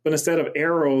body. But instead of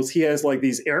arrows, he has like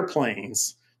these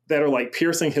airplanes that are like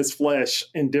piercing his flesh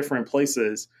in different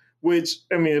places, which,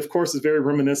 of course, is very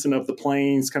reminiscent of the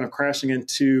planes kind of crashing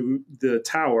into the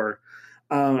tower.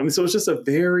 So it's just a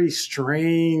very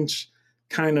strange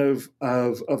kind of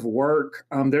work.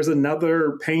 There's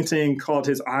another painting called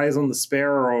His Eyes on the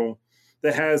Sparrow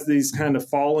that has these kind of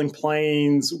falling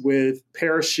planes with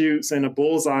parachutes and a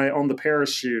bullseye on the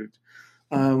parachute.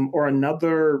 Or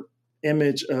another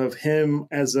image of him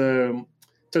as a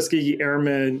Tuskegee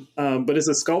Airman, but it's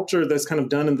a sculpture that's kind of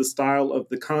done in the style of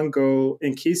the Congo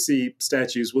and Kisi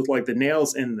statues with like the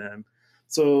nails in them.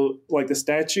 So like the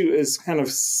statue is kind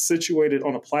of situated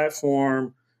on a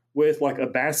platform with like a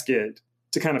basket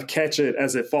to kind of catch it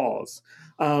as it falls.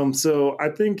 So I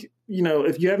think,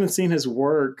 if you haven't seen his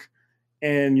work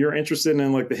and you're interested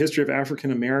in like the history of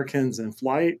African Americans in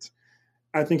flight,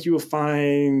 I think you will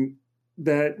find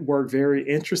that work very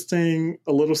interesting,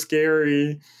 a little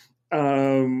scary,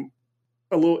 a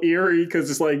little eerie, because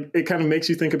it's like it kind of makes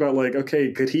you think about like,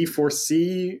 okay, did he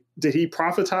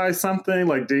prophesize something?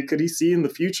 Like, could he see in the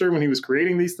future when he was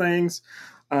creating these things?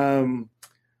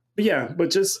 But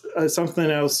just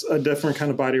something else, a different kind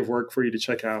of body of work for you to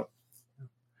check out.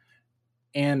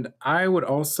 And I would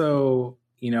also,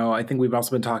 I think we've also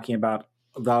been talking about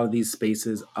a lot of these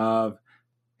spaces of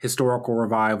historical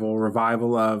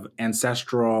revival of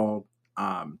ancestral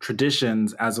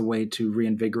traditions as a way to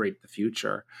reinvigorate the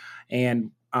future.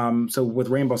 And so with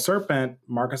Rainbow Serpent,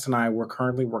 Marcus and I were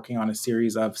currently working on a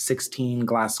series of 16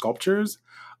 glass sculptures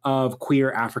of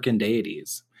queer African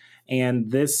deities.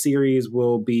 And this series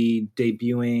will be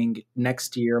debuting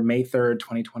next year, May 3rd,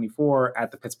 2024,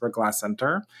 at the Pittsburgh Glass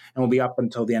Center, and will be up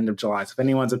until the end of July. So if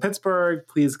anyone's in Pittsburgh,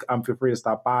 please feel free to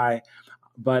stop by.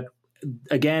 But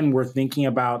again, we're thinking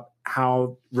about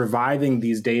how reviving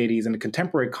these deities in a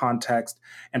contemporary context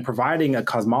and providing a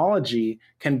cosmology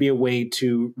can be a way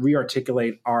to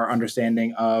re-articulate our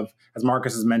understanding of, as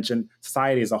Marcus has mentioned,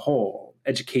 society as a whole,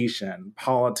 education,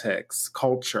 politics,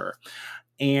 culture.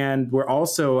 And we're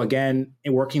also, again,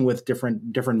 working with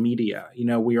different media.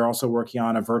 We are also working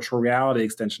on a virtual reality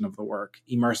extension of the work,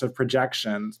 immersive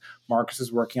projections. Marcus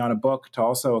is working on a book to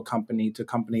also accompany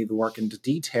the work and to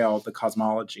detail the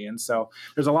cosmology. And so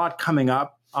there's a lot coming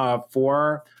up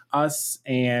for us,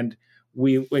 and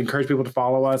we encourage people to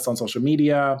follow us on social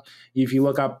media. If you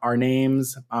look up our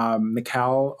names,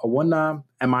 Mikel Owunna,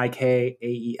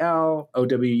 Mikael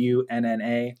Owunna, and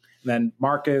then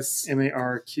Marcus,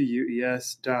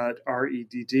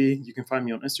 MarquesRedd. You can find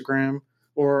me on Instagram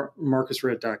or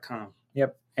marcusred.com.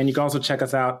 Yep. And you can also check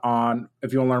us out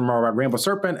if you want to learn more about Rainbow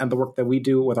Serpent and the work that we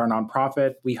do with our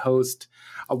nonprofit. We host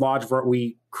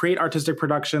we create artistic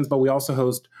productions, but we also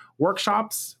host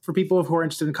workshops for people who are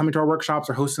interested in coming to our workshops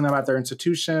or hosting them at their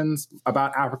institutions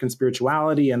about African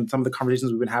spirituality and some of the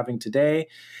conversations we've been having today.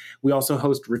 We also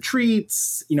host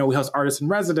retreats. We host artists in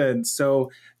residence.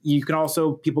 So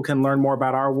people can learn more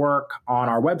about our work on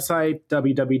our website,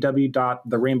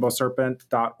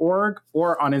 www.therainbowserpent.org,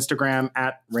 or on Instagram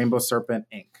at Rainbow Serpent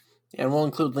Inc. And we'll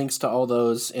include links to all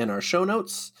those in our show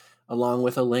notes, along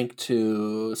with a link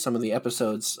to some of the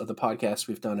episodes of the podcast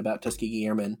we've done about Tuskegee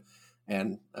Airmen.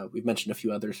 And we've mentioned a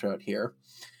few others throughout here.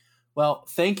 Well,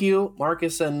 thank you,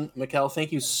 Marcus and Mikel.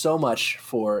 Thank you so much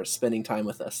for spending time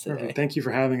with us today. Perfect. Thank you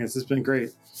for having us. It's been great.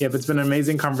 Yep, it's been an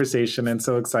amazing conversation, and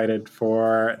so excited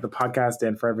for the podcast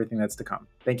and for everything that's to come.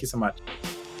 Thank you so much.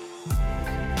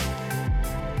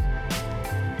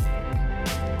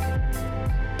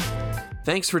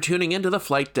 Thanks for tuning into The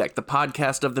Flight Deck, the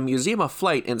podcast of the Museum of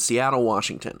Flight in Seattle,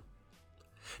 Washington.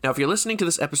 Now, if you're listening to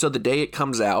this episode the day it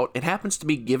comes out, it happens to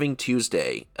be Giving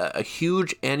Tuesday, a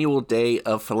huge annual day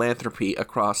of philanthropy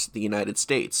across the United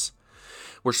States.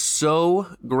 We're so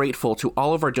grateful to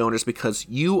all of our donors because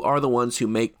you are the ones who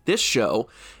make this show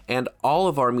and all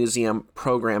of our museum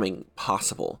programming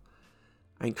possible.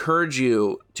 I encourage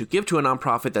you to give to a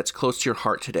nonprofit that's close to your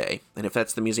heart today. And if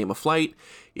that's the Museum of Flight,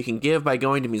 you can give by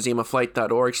going to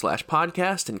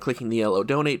museumofflight.org/podcast and clicking the yellow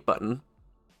donate button.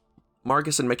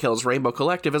 Marcus and Mikel's Rainbow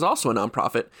Collective is also a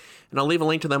nonprofit, and I'll leave a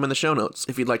link to them in the show notes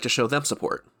if you'd like to show them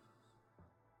support.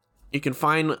 You can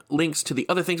find links to the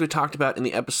other things we talked about in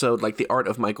the episode, like the art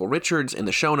of Michael Richards, in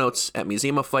the show notes at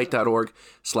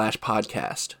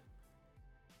museumofflight.org/podcast.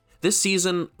 This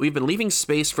season, we've been leaving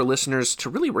space for listeners to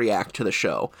really react to the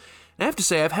show. And I have to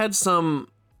say, I've had some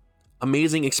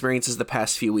amazing experiences the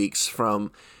past few weeks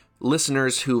from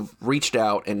listeners who've reached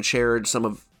out and shared some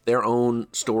of their own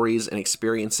stories and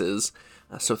experiences.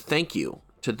 So thank you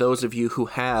to those of you who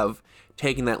have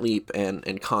taken that leap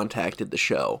and contacted the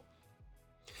show.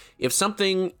 If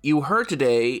something you heard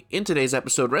today in today's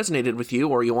episode resonated with you,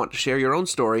 or you want to share your own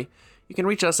story, you can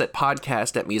reach us at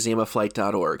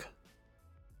podcast@museumofflight.org.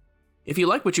 If you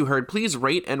like what you heard, please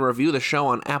rate and review the show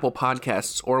on Apple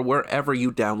Podcasts or wherever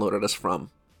you downloaded us from.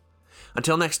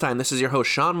 Until next time, this is your host,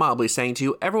 Sean Mobley, saying to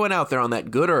you, everyone out there on that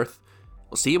good earth,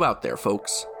 We'll see you out there,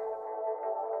 folks.